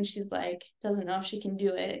point, and she's like, doesn't know if she can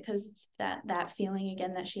do it because that feeling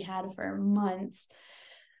again that she had for months.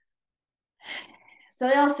 So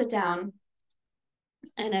they all sit down,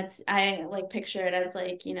 and I like picture it as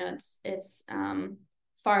like, you know, it's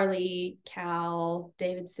Farley, Cal,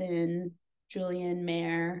 Davidson, Julian,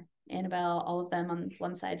 Mare, Annabelle, all of them on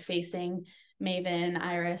one side facing Maven,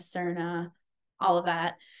 Iris, Serna, all of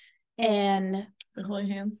that. And the holy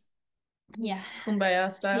hands. Yeah.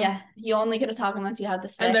 Kumbaya style. Yeah. You only get to talk unless you have the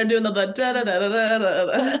stick. And they're doing the da da da da da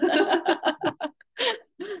da.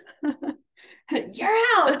 You're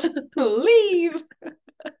out. Leave.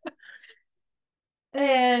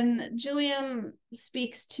 And Julian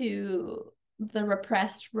speaks to the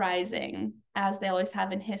repressed rising, as they always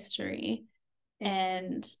have in history.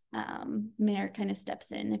 And Mare kind of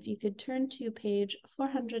steps in. If you could turn to page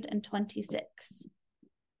 426.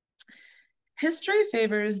 History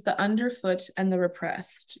favors the underfoot and the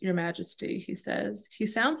repressed, Your Majesty, he says. He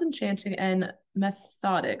sounds enchanting and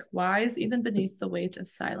methodic, wise even beneath the weight of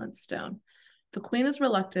silent stone. The queen is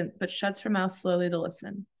reluctant, but shuts her mouth slowly to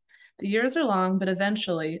listen. The years are long, but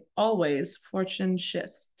eventually, always, fortunes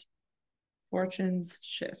shift.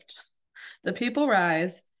 The people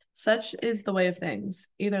rise. Such is the way of things.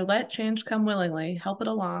 Either let change come willingly, help it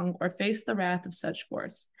along, or face the wrath of such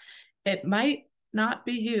force. It might not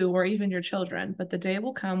be you or even your children, but the day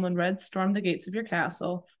will come when Reds storm the gates of your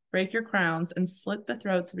castle, break your crowns, and slit the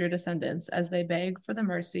throats of your descendants as they beg for the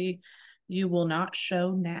mercy you will not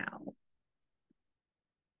show now.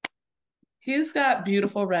 He's got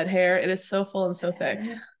beautiful red hair. It is so full and so thick.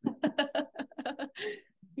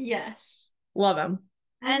 Yes. Love him.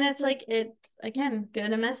 And it's like, it again,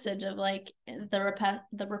 good a message of like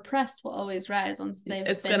the repressed will always rise once they've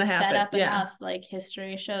been fed up enough. Like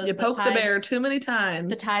history shows, you poke the bear too many times.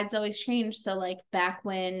 The tides always change. So like back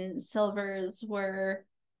when silvers were,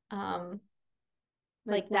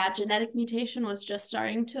 like that genetic mutation was just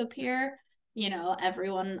starting to appear, you know,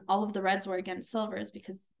 all of the Reds were against silvers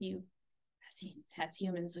because as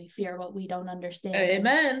humans, we fear what we don't understand.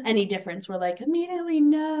 Amen. Any difference, we're like, immediately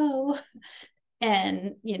no.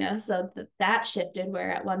 And, you know, so that shifted where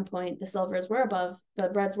at one point the Reds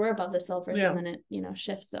were above the silvers, and then it, you know,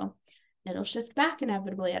 shifts. So it'll shift back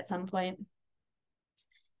inevitably at some point.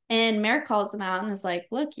 And Mare calls him out and is like,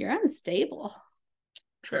 look, you're unstable.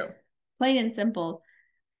 True. Plain and simple.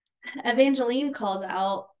 Evangeline calls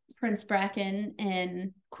out Prince Bracken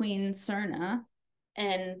and Queen Cerna,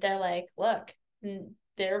 and they're like, look,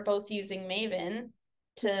 they're both using Maven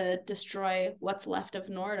to destroy what's left of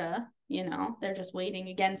Norda. You know, they're just waiting.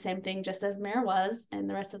 Again, same thing, just as Mare was and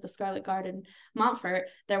the rest of the Scarlet Guard and Montfort.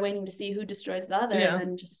 They're waiting to see who destroys the other and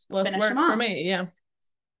then just finish them off. For me, yeah.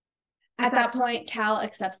 At that point, Cal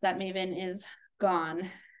accepts that Maven is gone.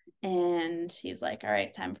 And he's like, all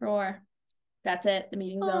right, time for war. That's it. The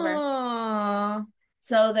meeting's over.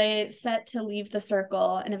 So they set to leave the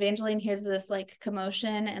circle, and Evangeline hears this like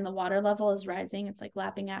commotion, and the water level is rising. It's like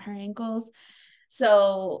lapping at her ankles.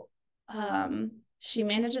 So she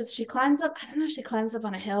climbs up. I don't know if she climbs up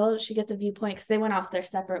on a hill. She gets a viewpoint because they went off their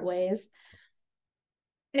separate ways.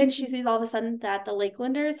 And she sees all of a sudden that the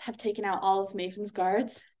Lakelanders have taken out all of Maven's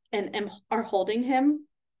guards and are holding him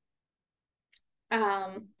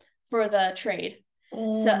for the trade.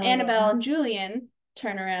 So Annabelle and Julian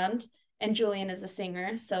turn around, and Julian is a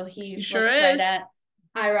singer, so he looks right at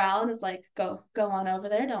Iral and is like, go on over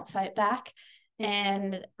there, don't fight back.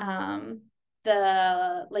 And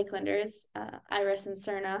the Lakelanders, Iris and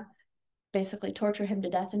Cerna, basically torture him to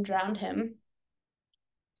death and drown him.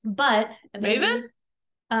 But Maven?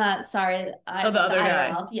 Sorry, the other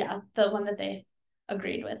guy. Yeah, the one that they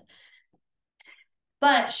agreed with.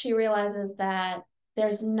 But she realizes that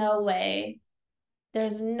there's no way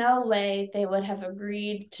they would have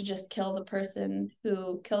agreed to just kill the person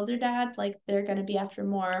who killed their dad. Like, they're going to be after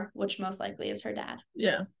more, which most likely is her dad.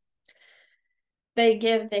 Yeah. They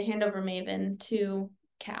hand over Maven to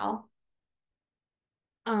Cal.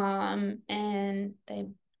 And they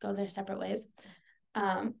go their separate ways.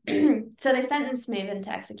 So they sentence Maven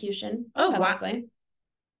to execution publicly.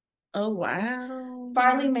 Wow. Oh, wow.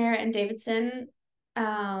 Farley, Mare, and Davidson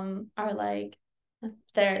are like,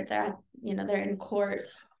 they're in court.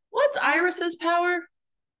 What's Iris's power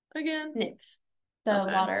again? Nymph. The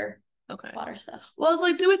water stuff. Well, I was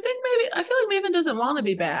like, do we think I feel like Maven doesn't want to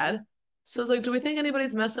be bad. So I was like, do we think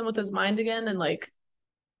anybody's messing with his mind again? And like,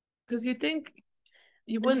 because you think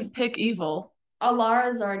you wouldn't pick evil.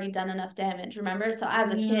 Alara's already done enough damage, remember? So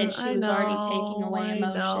as a kid, she was already taking away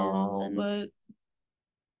emotions. But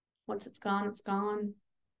once it's gone, it's gone.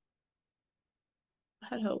 I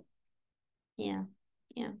had hope. Yeah.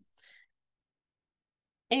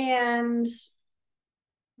 And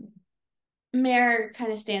Mare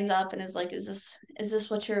kind of stands up and is like, is this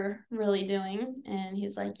what you're really doing? And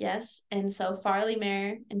he's like, yes. And so Farley,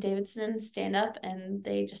 Mare, and Davidson stand up, and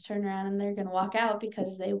they just turn around and they're going to walk out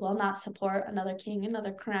because they will not support another king,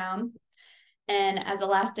 another crown. And as a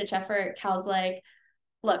last-ditch effort, Cal's like,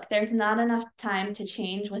 look, there's not enough time to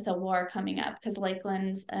change with a war coming up because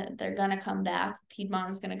Lakeland's, they're going to come back.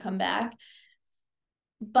 Piedmont is going to come back.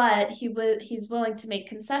 But he's willing to make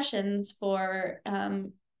concessions for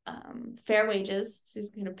fair wages. So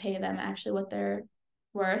he's going to pay them actually what they're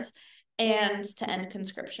worth, and to end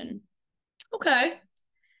conscription. Okay.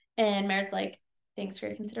 And Mare's like, thanks for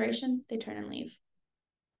your consideration. They turn and leave.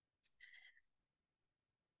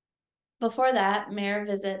 Before that, Mare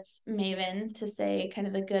visits Maven to say kind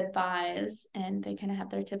of the goodbyes, and they kind of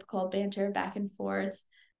have their typical banter back and forth.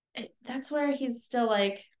 That's where he's still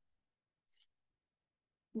like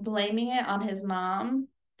blaming it on his mom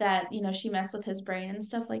that, you know, she messed with his brain and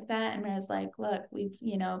stuff like that. And Mare's like, look,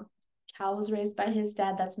 Cal was raised by his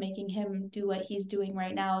dad. That's making him do what he's doing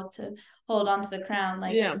right now to hold on to the crown.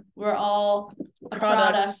 Like, we're all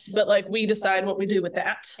products, but like we decide what we do with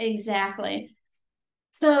that. Exactly.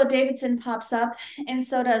 So Davidson pops up, and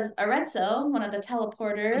so does Arezzo, one of the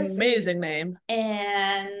teleporters. Amazing name.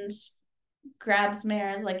 And grabs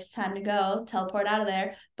Mare, like, it's time to go, teleport out of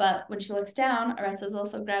there. But when she looks down, Aretha's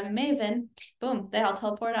also grabbing Maven. Boom, they all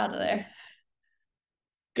teleport out of there.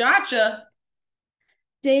 Gotcha.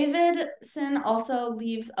 Davidson also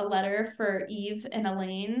leaves a letter for Eve and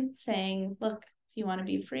Elaine saying, look, if you want to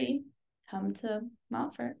be free, come to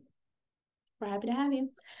Montfort. We're happy to have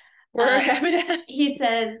you. We're happy to have he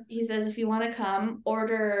says if you want to come,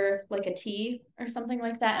 order like a tea or something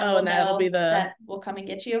like that, and and that'll be that we'll come and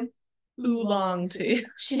get you. Oolong tea.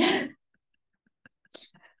 She did.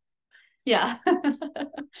 Yeah.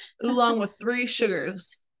 Oolong with 3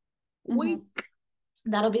 sugars. Wink.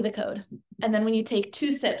 That'll be the code. And then when you take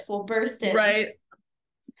 2 sips, we'll burst in. Right.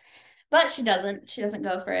 But she doesn't. She doesn't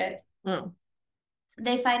go for it. Oh.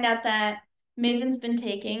 They find out that Maven's been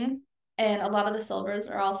taking, and a lot of the Silvers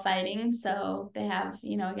are all fighting. So they have,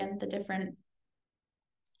 again, the different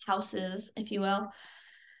houses, if you will.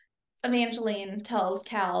 Evangeline tells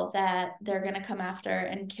Cal that they're going to come after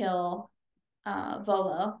and kill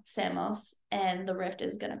Volo, Samos, and the rift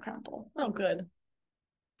is going to crumble. Oh, good.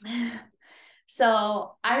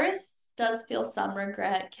 So Iris does feel some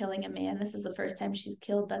regret killing a man. This is the first time she's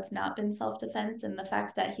killed that's not been self-defense, and the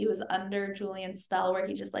fact that he was under Julian's spell where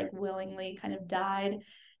he just like willingly kind of died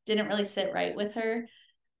didn't really sit right with her.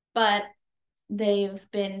 But they've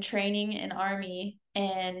been training an army,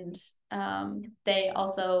 and they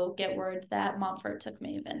also get word that Montfort took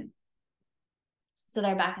Maven. So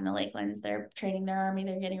they're back in the Lakelands. They're training their army.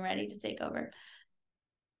 They're getting ready to take over.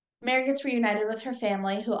 Mare gets reunited with her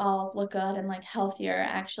family, who all look good and like healthier,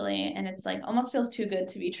 actually. And it's like almost feels too good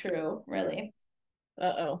to be true, really.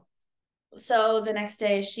 Uh-oh. So the next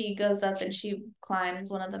day she goes up and she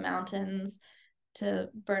climbs one of the mountains to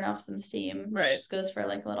burn off some steam. Right. She just goes for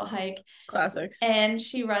like a little hike. Classic. And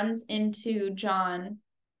she runs into John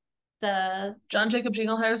Jacob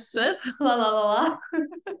Jingleheimer Smith. La la la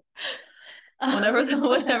la.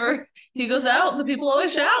 Whenever he goes out, the people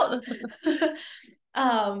always shout.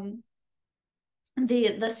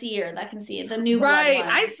 The seer that can see the new right.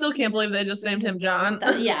 I still can't believe they just named him John.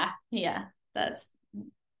 Yeah. That's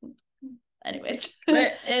anyways.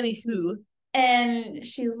 Anywho. And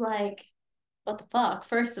she's like, what the fuck?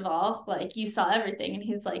 First of all, like, you saw everything. And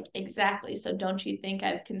he's like, exactly. So don't you think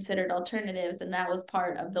I've considered alternatives? And that was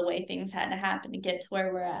part of the way things had to happen to get to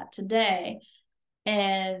where we're at today.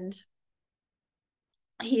 And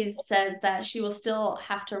he says that she will still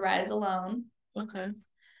have to rise alone. Okay.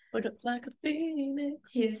 Like a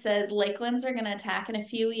phoenix. He says Lakelands are going to attack in a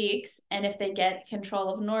few weeks, and if they get control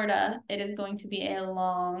of Norda, it is going to be a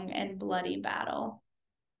long and bloody battle.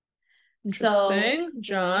 Interesting. So,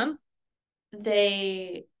 John.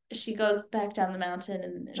 She goes back down the mountain,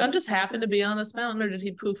 and John just happened to be on this mountain, or did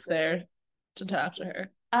he poof there to talk to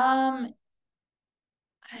her?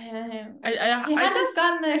 He had just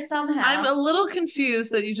gotten there somehow. I'm a little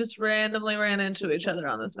confused that you just randomly ran into each other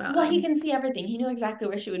on this mountain. Well, he can see everything. He knew exactly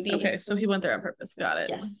where she would be. Okay, so he went there on purpose. Got it.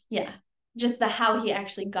 Yes. Yeah. Just how he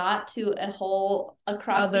actually got to a hole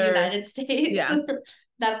across the United States. Yeah.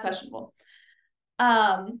 That's questionable.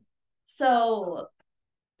 So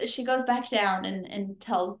she goes back down and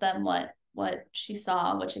tells them what she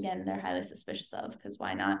saw, which again they're highly suspicious of, because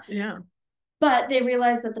why not? Yeah. But they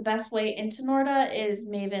realize that the best way into Norda is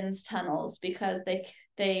Maven's tunnels, because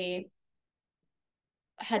they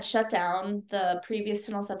had shut down the previous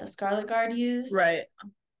tunnels that the Scarlet Guard used. Right.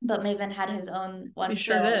 But Maven had his own one. He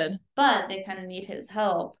sure did. But they kind of need his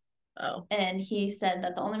help. Oh. And he said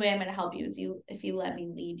that the only way I'm going to help you is if you let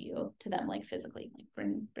me lead you to them, like physically, like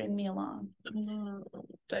bring me along.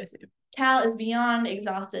 Dicey. Cal is beyond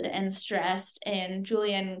exhausted and stressed, and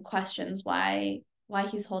Julian questions why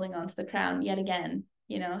he's holding on to the crown yet again.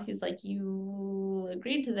 He's like, you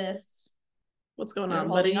agreed to this. What's going on,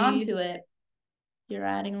 buddy? Holding on to it. You're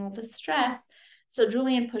adding all the stress. So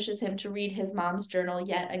Julian pushes him to read his mom's journal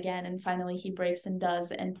yet again, and finally he breaks and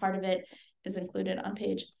does, and part of it is included on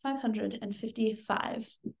page 555.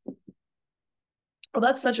 Oh,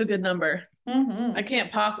 that's such a good number. Mm-hmm. I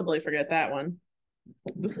can't possibly forget that one.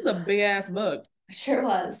 This is a big-ass book. Sure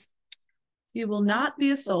was. He will not be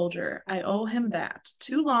a soldier. I owe him that.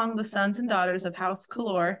 Too long the sons and daughters of House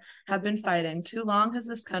Calor have been fighting. Too long has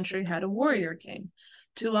this country had a warrior king.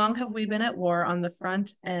 Too long have we been at war on the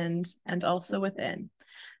front end and also within.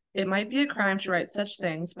 It might be a crime to write such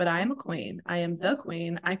things, but I am a queen. I am the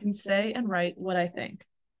queen. I can say and write what I think.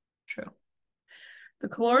 True. The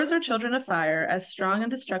Calors are children of fire, as strong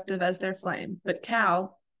and destructive as their flame, but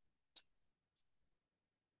Cal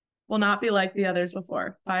will not be like the others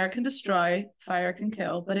before. Fire can destroy, fire can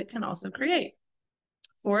kill, but it can also create.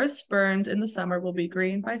 Forests burned in the summer will be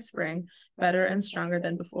green by spring, better and stronger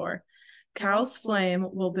than before. Cal's flame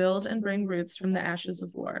will build and bring roots from the ashes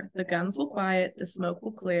of war. The guns will quiet, the smoke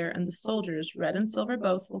will clear, and the soldiers, red and silver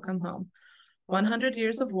both, will come home. 100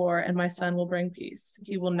 years of war, and my son will bring peace.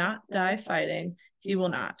 He will not die fighting. He will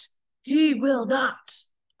not. He will not.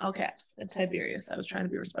 All caps. And Tiberius. I was trying to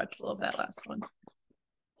be respectful of that last one.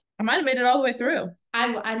 I might have made it all the way through.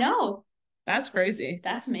 I know. That's crazy.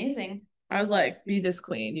 That's amazing. I was like, be this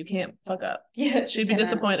queen. You can't fuck up. Yeah. She'd be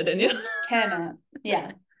disappointed in you. Cannot.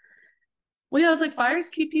 Yeah. Well, yeah, I was like, fires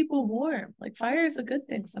keep people warm. Like, fire is a good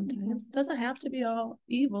thing sometimes. It doesn't have to be all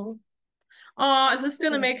evil. Is this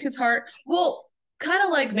gonna make his heart? Well, kind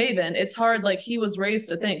of like Maven. It's hard. Like, he was raised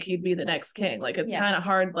to think he'd be the next king. Like, it's kind of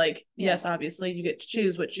hard. Like, yes, obviously you get to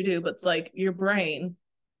choose what you do, but it's like your brain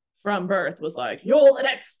from birth was like, you're the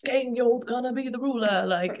next king. You're gonna be the ruler.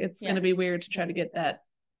 Like, it's gonna be weird to try to get that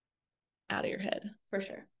out of your head. For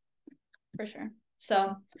sure.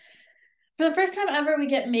 So, for the first time ever, we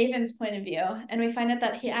get Maven's point of view, and we find out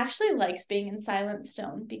that he actually likes being in Silent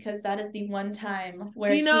Stone because that is the one time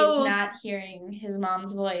where he is not hearing his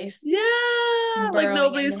mom's voice. Yeah, like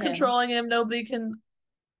nobody's controlling him. Nobody can.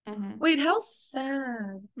 Wait, how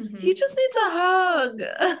sad. He just needs a hug.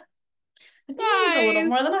 A little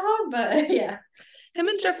more than a hug, but yeah. Him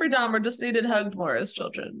and Jeffrey Dahmer just needed hugged more as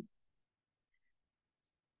children.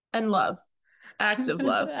 And love. Active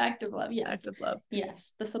love. Active love, yes. Active love.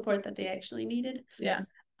 Yes, the support that they actually needed. Yeah.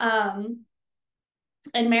 And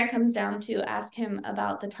Mare comes down to ask him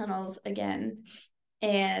about the tunnels again.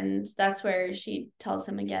 And that's where she tells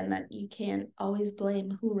him again that you can't always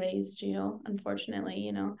blame who raised you, unfortunately,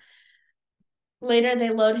 you know. Later, they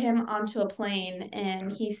load him onto a plane,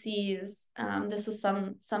 and he sees, this was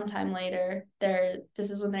sometime later, this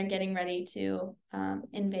is when they're getting ready to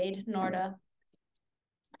invade Norda.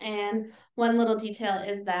 And one little detail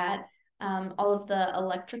is that all of the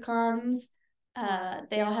Electricons,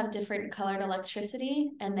 they all have different colored electricity,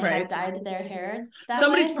 and they have dyed their hair.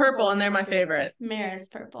 Somebody's purple, and they're my favorite. Mare's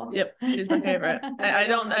purple. Yep, she's my favorite. I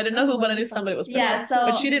didn't know who, but I knew somebody was purple. Yeah,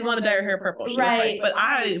 but she didn't want to dye her hair purple. She was like, but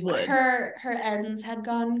I would. Her ends had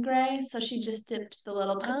gone gray, so she just dipped the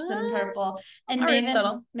little tips in purple. And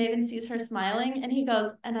Maven sees her smiling, and he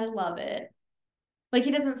goes, and I love it. Like,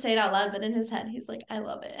 he doesn't say it out loud, but in his head, he's like, I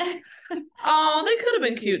love it. Oh, they could have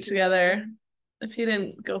been cute together if he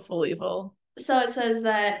didn't go full evil. So it says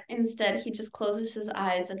that instead he just closes his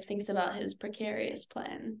eyes and thinks about his precarious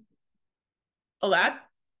plan. Oh, that?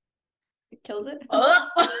 It kills it? Wait a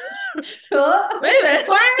minute.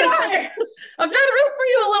 Why are you? I'm trying to root for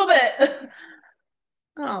you a little bit.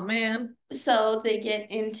 Oh, man. So they get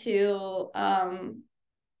into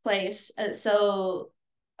place. So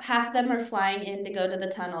half of them are flying in to go to the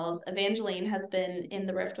tunnels. Evangeline has been in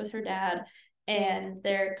the rift with her dad, and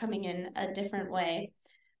they're coming in a different way.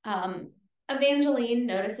 Evangeline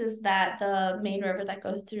notices that the main river that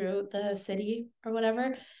goes through the city or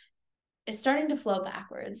whatever is starting to flow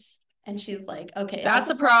backwards. And she's like, okay, that's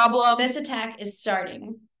a problem. This attack is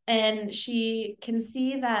starting. And she can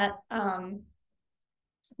see that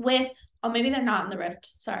maybe they're not in the rift.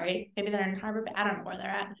 Sorry. Maybe they're in Harbor Bay. I don't know where they're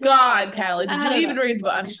at. God, Callie, did you even read the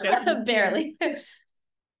book? I'm just kidding. Barely.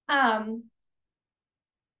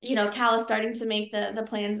 You know, Cal is starting to make the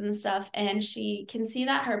plans and stuff, and she can see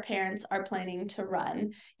that her parents are planning to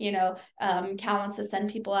run. You know, Cal wants to send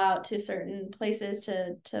people out to certain places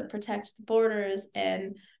to protect the borders,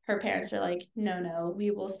 and her parents are like, no, we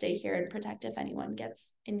will stay here and protect if anyone gets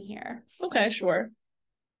in here. Okay, sure.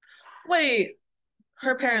 Wait,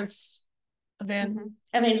 her parents, Evangeline's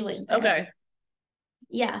parents. Okay.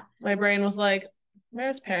 Yeah. My brain was like,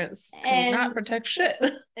 Mare's parents cannot protect shit.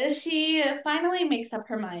 She finally makes up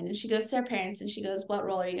her mind, and she goes to her parents and she goes, what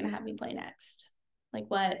role are you going to have me play next? Like,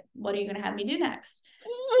 what are you going to have me do next?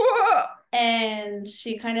 And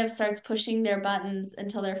she kind of starts pushing their buttons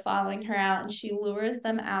until they're following her out, and she lures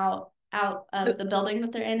them out of the building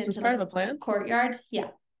that they're in. Is this part of a plan? Courtyard.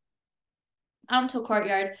 Yeah. Out into a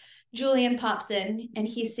courtyard. Julian pops in, and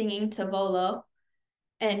he's singing to Volo,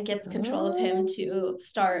 and gets control of him to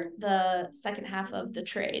start the second half of the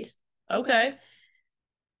trade. Okay.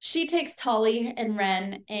 She takes Tolly and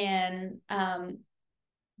Ren, and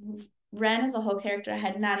Ren is a whole character I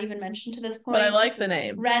had not even mentioned to this point. But I like the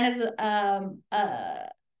name. Ren is a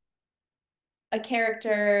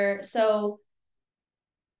character. So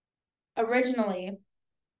originally,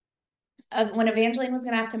 when Evangeline was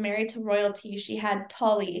going to have to marry to royalty, she had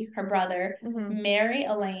Tolly, her brother, marry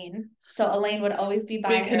Elaine. So Elaine would always be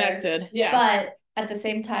by her. Connected, yeah. But at the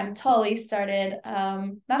same time, Tolly started,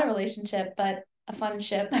 not a relationship, but a fun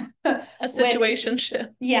ship. A situationship.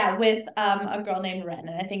 Yeah, with a girl named Ren.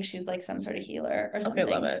 And I think she's like some sort of healer or something.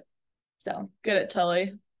 Okay, love it. So. Good at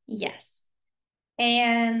Tully. Yes.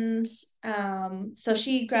 And so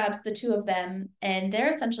she grabs the two of them, and they're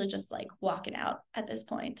essentially just like walking out at this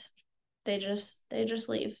point. They just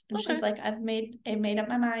leave. And Okay. she's like, I made up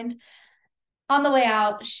my mind. On the way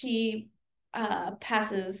out, she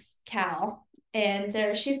passes Cal,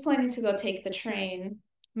 and she's planning to go take the train,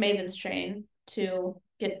 Maven's train, to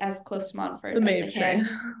get as close to Montfort The as they Maeve train.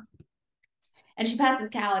 can. And she passes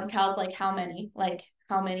Cal, and Cal's like, how many? Like,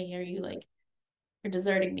 how many are you like, you're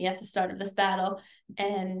deserting me at the start of this battle?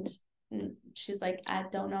 And she's like, I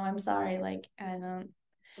don't know, I'm sorry. Like, I don't.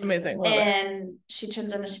 Amazing. Love And it. she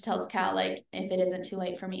turns around and she tells Cal, like, if it isn't too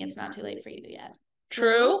late for me, it's not too late for you yet.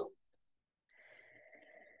 True.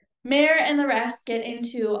 Mare and the rest get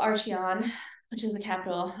into Archeon, which is the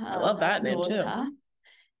capital I love that name Nuota. too.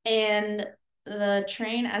 And the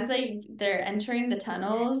train, as they're entering the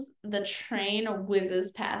tunnels, the train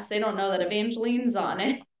whizzes past. They don't know that Evangeline's on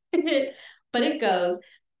it, but it goes.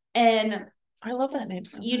 And I love that name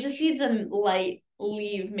so you much. just see the light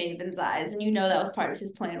leave Maven's eyes, and you know that was part of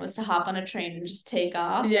his plan, was to hop on a train and just take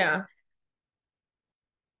off. Yeah.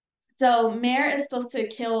 So Mare is supposed to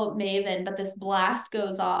kill Maven, but this blast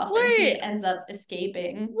goes off and he ends up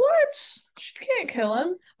escaping. What? She can't kill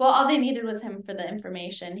him. Well, all they needed was him for the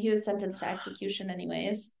information. He was sentenced to execution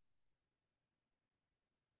anyways.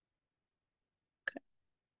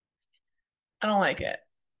 I don't like it.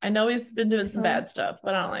 I know he's been doing some Well, bad stuff,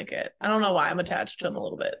 but I don't like it. I don't know why I'm attached to him a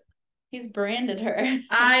little bit. He's branded her.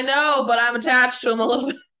 I know, but I'm attached to him a little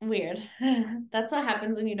bit. Weird. That's what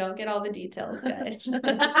happens when you don't get all the details, guys. And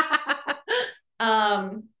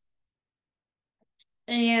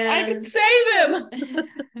I can save him.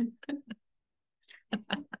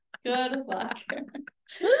 good luck.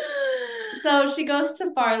 So she goes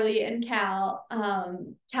to Farley and Cal.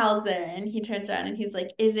 Cal's there, and he turns around and he's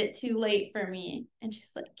like, is it too late for me? And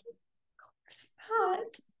she's like, of course not.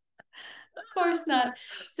 Of course not.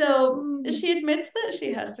 So she admits that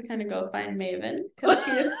she has to kind of go find Maven because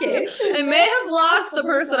he escaped. I may have lost the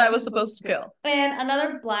person I was supposed to kill. And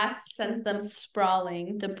another blast sends them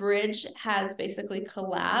sprawling. The bridge has basically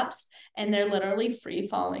collapsed, and they're literally free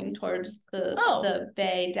falling towards the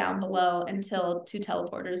bay down below until two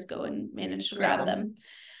teleporters go and manage to grab them.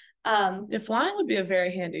 Yeah, flying would be a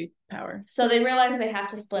very handy power. So they realize they have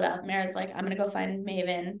to split up. Mara's like, I'm gonna go find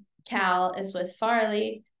Maven. Cal is with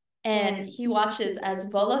Farley, and he watches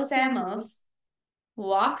as Volo Samos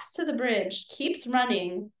walks to the bridge, keeps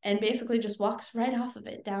running, and basically just walks right off of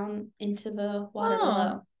it down into the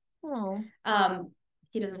water below.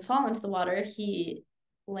 He doesn't fall into the water. He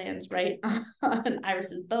lands right on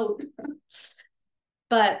Iris's boat.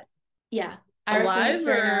 But yeah, Iris and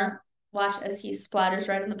Serna watch as he splatters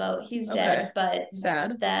right on the boat. He's dead, but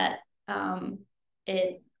sad that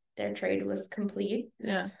their trade was complete.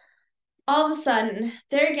 Yeah. All of a sudden,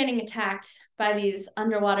 they're getting attacked by these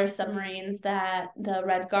underwater submarines that the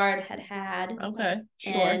Red Guard had. Okay,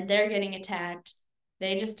 sure. And they're getting attacked.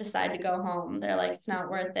 They just decide to go home. They're like, it's not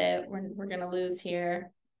worth it. We're going to lose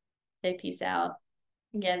here. They peace out.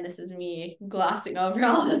 Again, this is me glossing over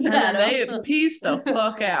all of that. They peace the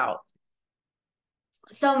fuck out.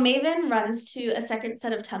 So Maven runs to a second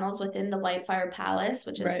set of tunnels within the Whitefire Palace,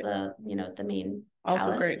 which is the main also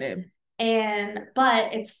palace. Great name.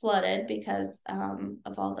 But it's flooded because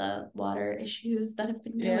of all the water issues that have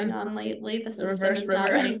been going on lately. The system is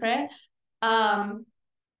not ready for it.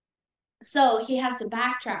 So he has to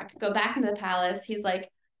backtrack, go back into the palace. He's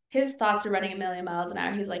like, his thoughts are running a million miles an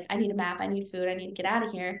hour. He's like, I need a map, I need food, I need to get out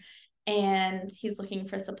of here. And he's looking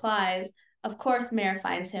for supplies. Of course, Mare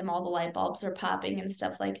finds him. All the light bulbs are popping and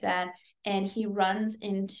stuff like that. And he runs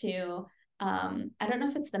into, I don't know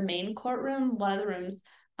if it's the main courtroom, one of the rooms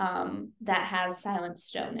that has Silent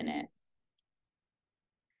Stone in it.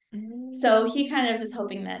 So he kind of is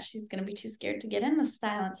hoping that she's going to be too scared to get in the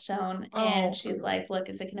Silent Stone. And she's like, look,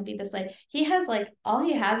 is it going to be this way? He has all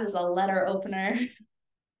he has is a letter opener.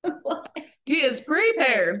 He is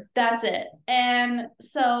prepared. That's it. And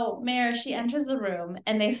so Mare, she enters the room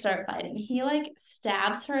and they start fighting. He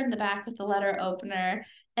stabs her in the back with the letter opener.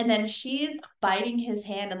 And then she's biting his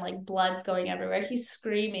hand and blood's going everywhere. He's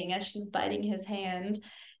screaming as she's biting his hand.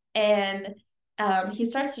 And he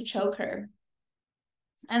starts to choke her.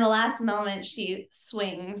 And the last moment she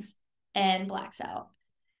swings and blacks out.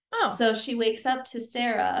 So she wakes up to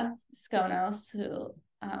Sarah Skonos, who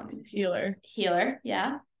healer,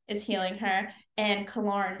 yeah, is healing her, and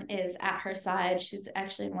Killorn is at her side. She's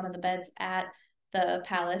actually in one of the beds at the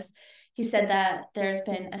palace. He said that there's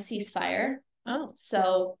been a ceasefire.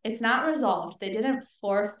 So it's not resolved. They didn't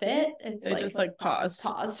forfeit. They just paused.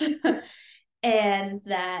 And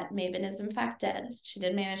that Maven is in fact dead. She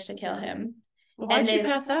did manage to kill him. Well, why'd And she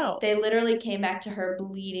pass out? They literally came back to her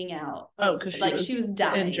bleeding out. Oh, because she was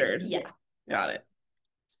dying. Injured. Yeah. Got it.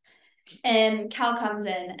 And Cal comes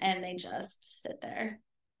in and they just sit there.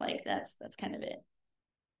 Like that's kind of it.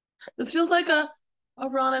 This feels like a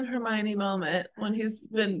Ron and Hermione moment when he's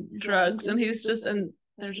been drugged and he's just and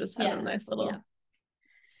they're just having a nice little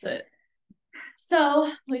sit.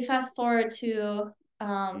 So we fast forward to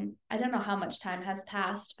I don't know how much time has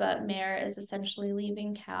passed, but Mare is essentially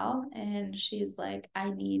leaving Cal and she's like, I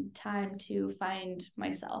need time to find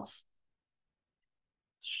myself.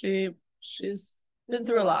 She's been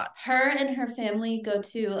through a lot. Her and her family go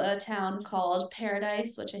to a town called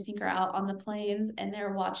Paradise, which I think are out on the plains, and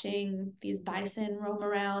they're watching these bison roam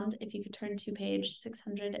around. If you could turn to page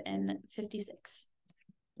 656.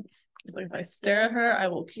 Like if I stare at her, I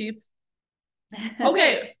will keep.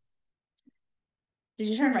 Okay. Did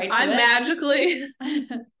you turn right to I'm it? magically.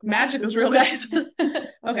 Magic is real, guys.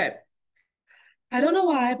 Okay. I don't know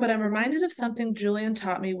why, but I'm reminded of something Julian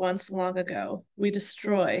taught me once long ago. We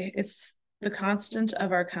destroy. It's the constant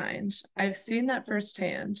of our kind. I've seen that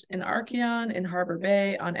firsthand in Archeon, in Harbor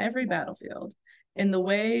Bay, on every battlefield, in the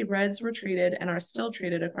way Reds were treated and are still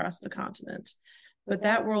treated across the continent. But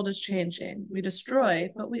that world is changing. We destroy,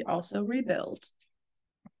 but we also rebuild.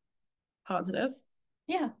 Positive.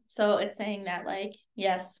 Yeah. So it's saying that, like,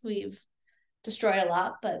 yes, we've destroyed a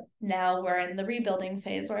lot, but now we're in the rebuilding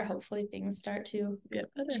phase where hopefully things start to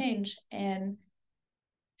change. And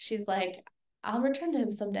she's like, I'll return to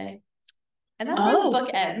him someday. And that's where the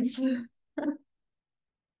book ends.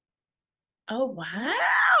 Oh, wow.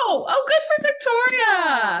 Oh, good for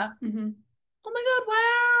Victoria. Mm-hmm. Oh my God,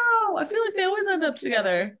 wow. I feel like they always end up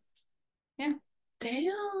together. Yeah.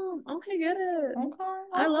 Damn. Okay, get it. Okay.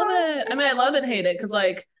 I love it. I mean, I love and hate it because,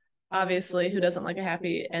 like, obviously, who doesn't like a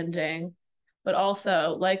happy ending? But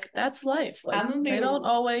also, like, that's life. Like, they don't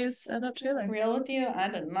always end up together. Real with you, I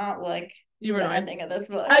did not like the ending of this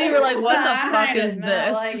book. Oh, you were like, what the fuck is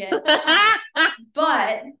this? Like it.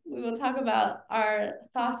 But we will talk about our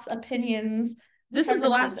thoughts, opinions. This is the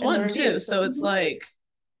last one, too. So it's like,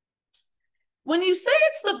 when you say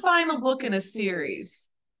it's the final book in a series,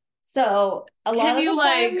 so a lot can you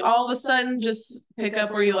times, like all of a sudden just pick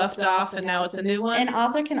up where you left off and now it's a new one? An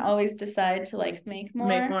author can always decide to like make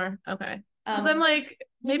more. Okay. Because I'm like,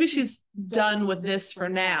 maybe she's done with this for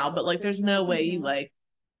now, but like there's no way you like,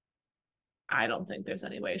 I don't think there's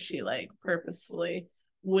any way she like purposefully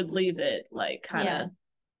would leave it like kind of.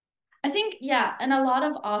 I think, and a lot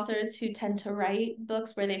of authors who tend to write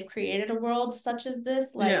books where they've created a world such as this,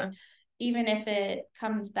 like even if it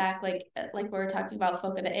comes back like we were talking about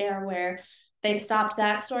Folk of the Air, where they stopped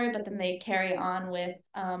that story, but then they carry on with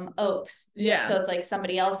Oaks. Yeah. So it's like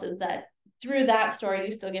somebody else's that through that story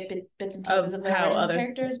you still get bits and pieces of the original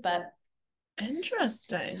characters, but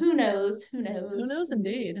interesting. Who knows? Who knows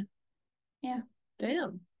indeed. Yeah.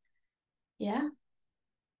 Damn. Yeah.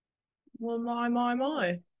 Well,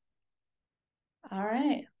 my. All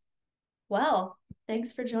right. Well,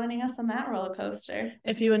 thanks for joining us on that roller coaster.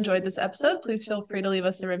 If you enjoyed this episode, please feel free to leave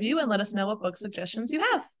us a review and let us know what book suggestions you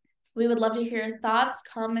have. We would love to hear your thoughts,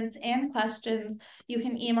 comments, and questions. You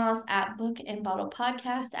can email us at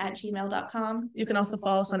bookandbottlepodcast@gmail.com. You can also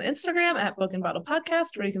follow us on Instagram at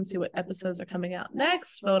bookandbottlepodcast, where you can see what episodes are coming out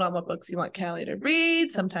next, vote on what books you want Callie to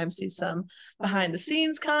read, sometimes see some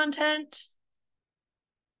behind-the-scenes content.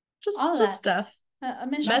 Just stuff.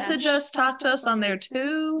 Message us, talk to us on there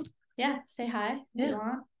too. Yeah, say hi if you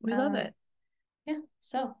want. We love it. Yeah,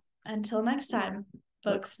 so until next time,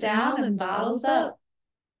 books down and bottles up.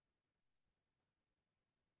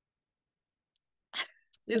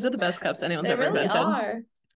 These are the best cups anyone's ever invented. They really are.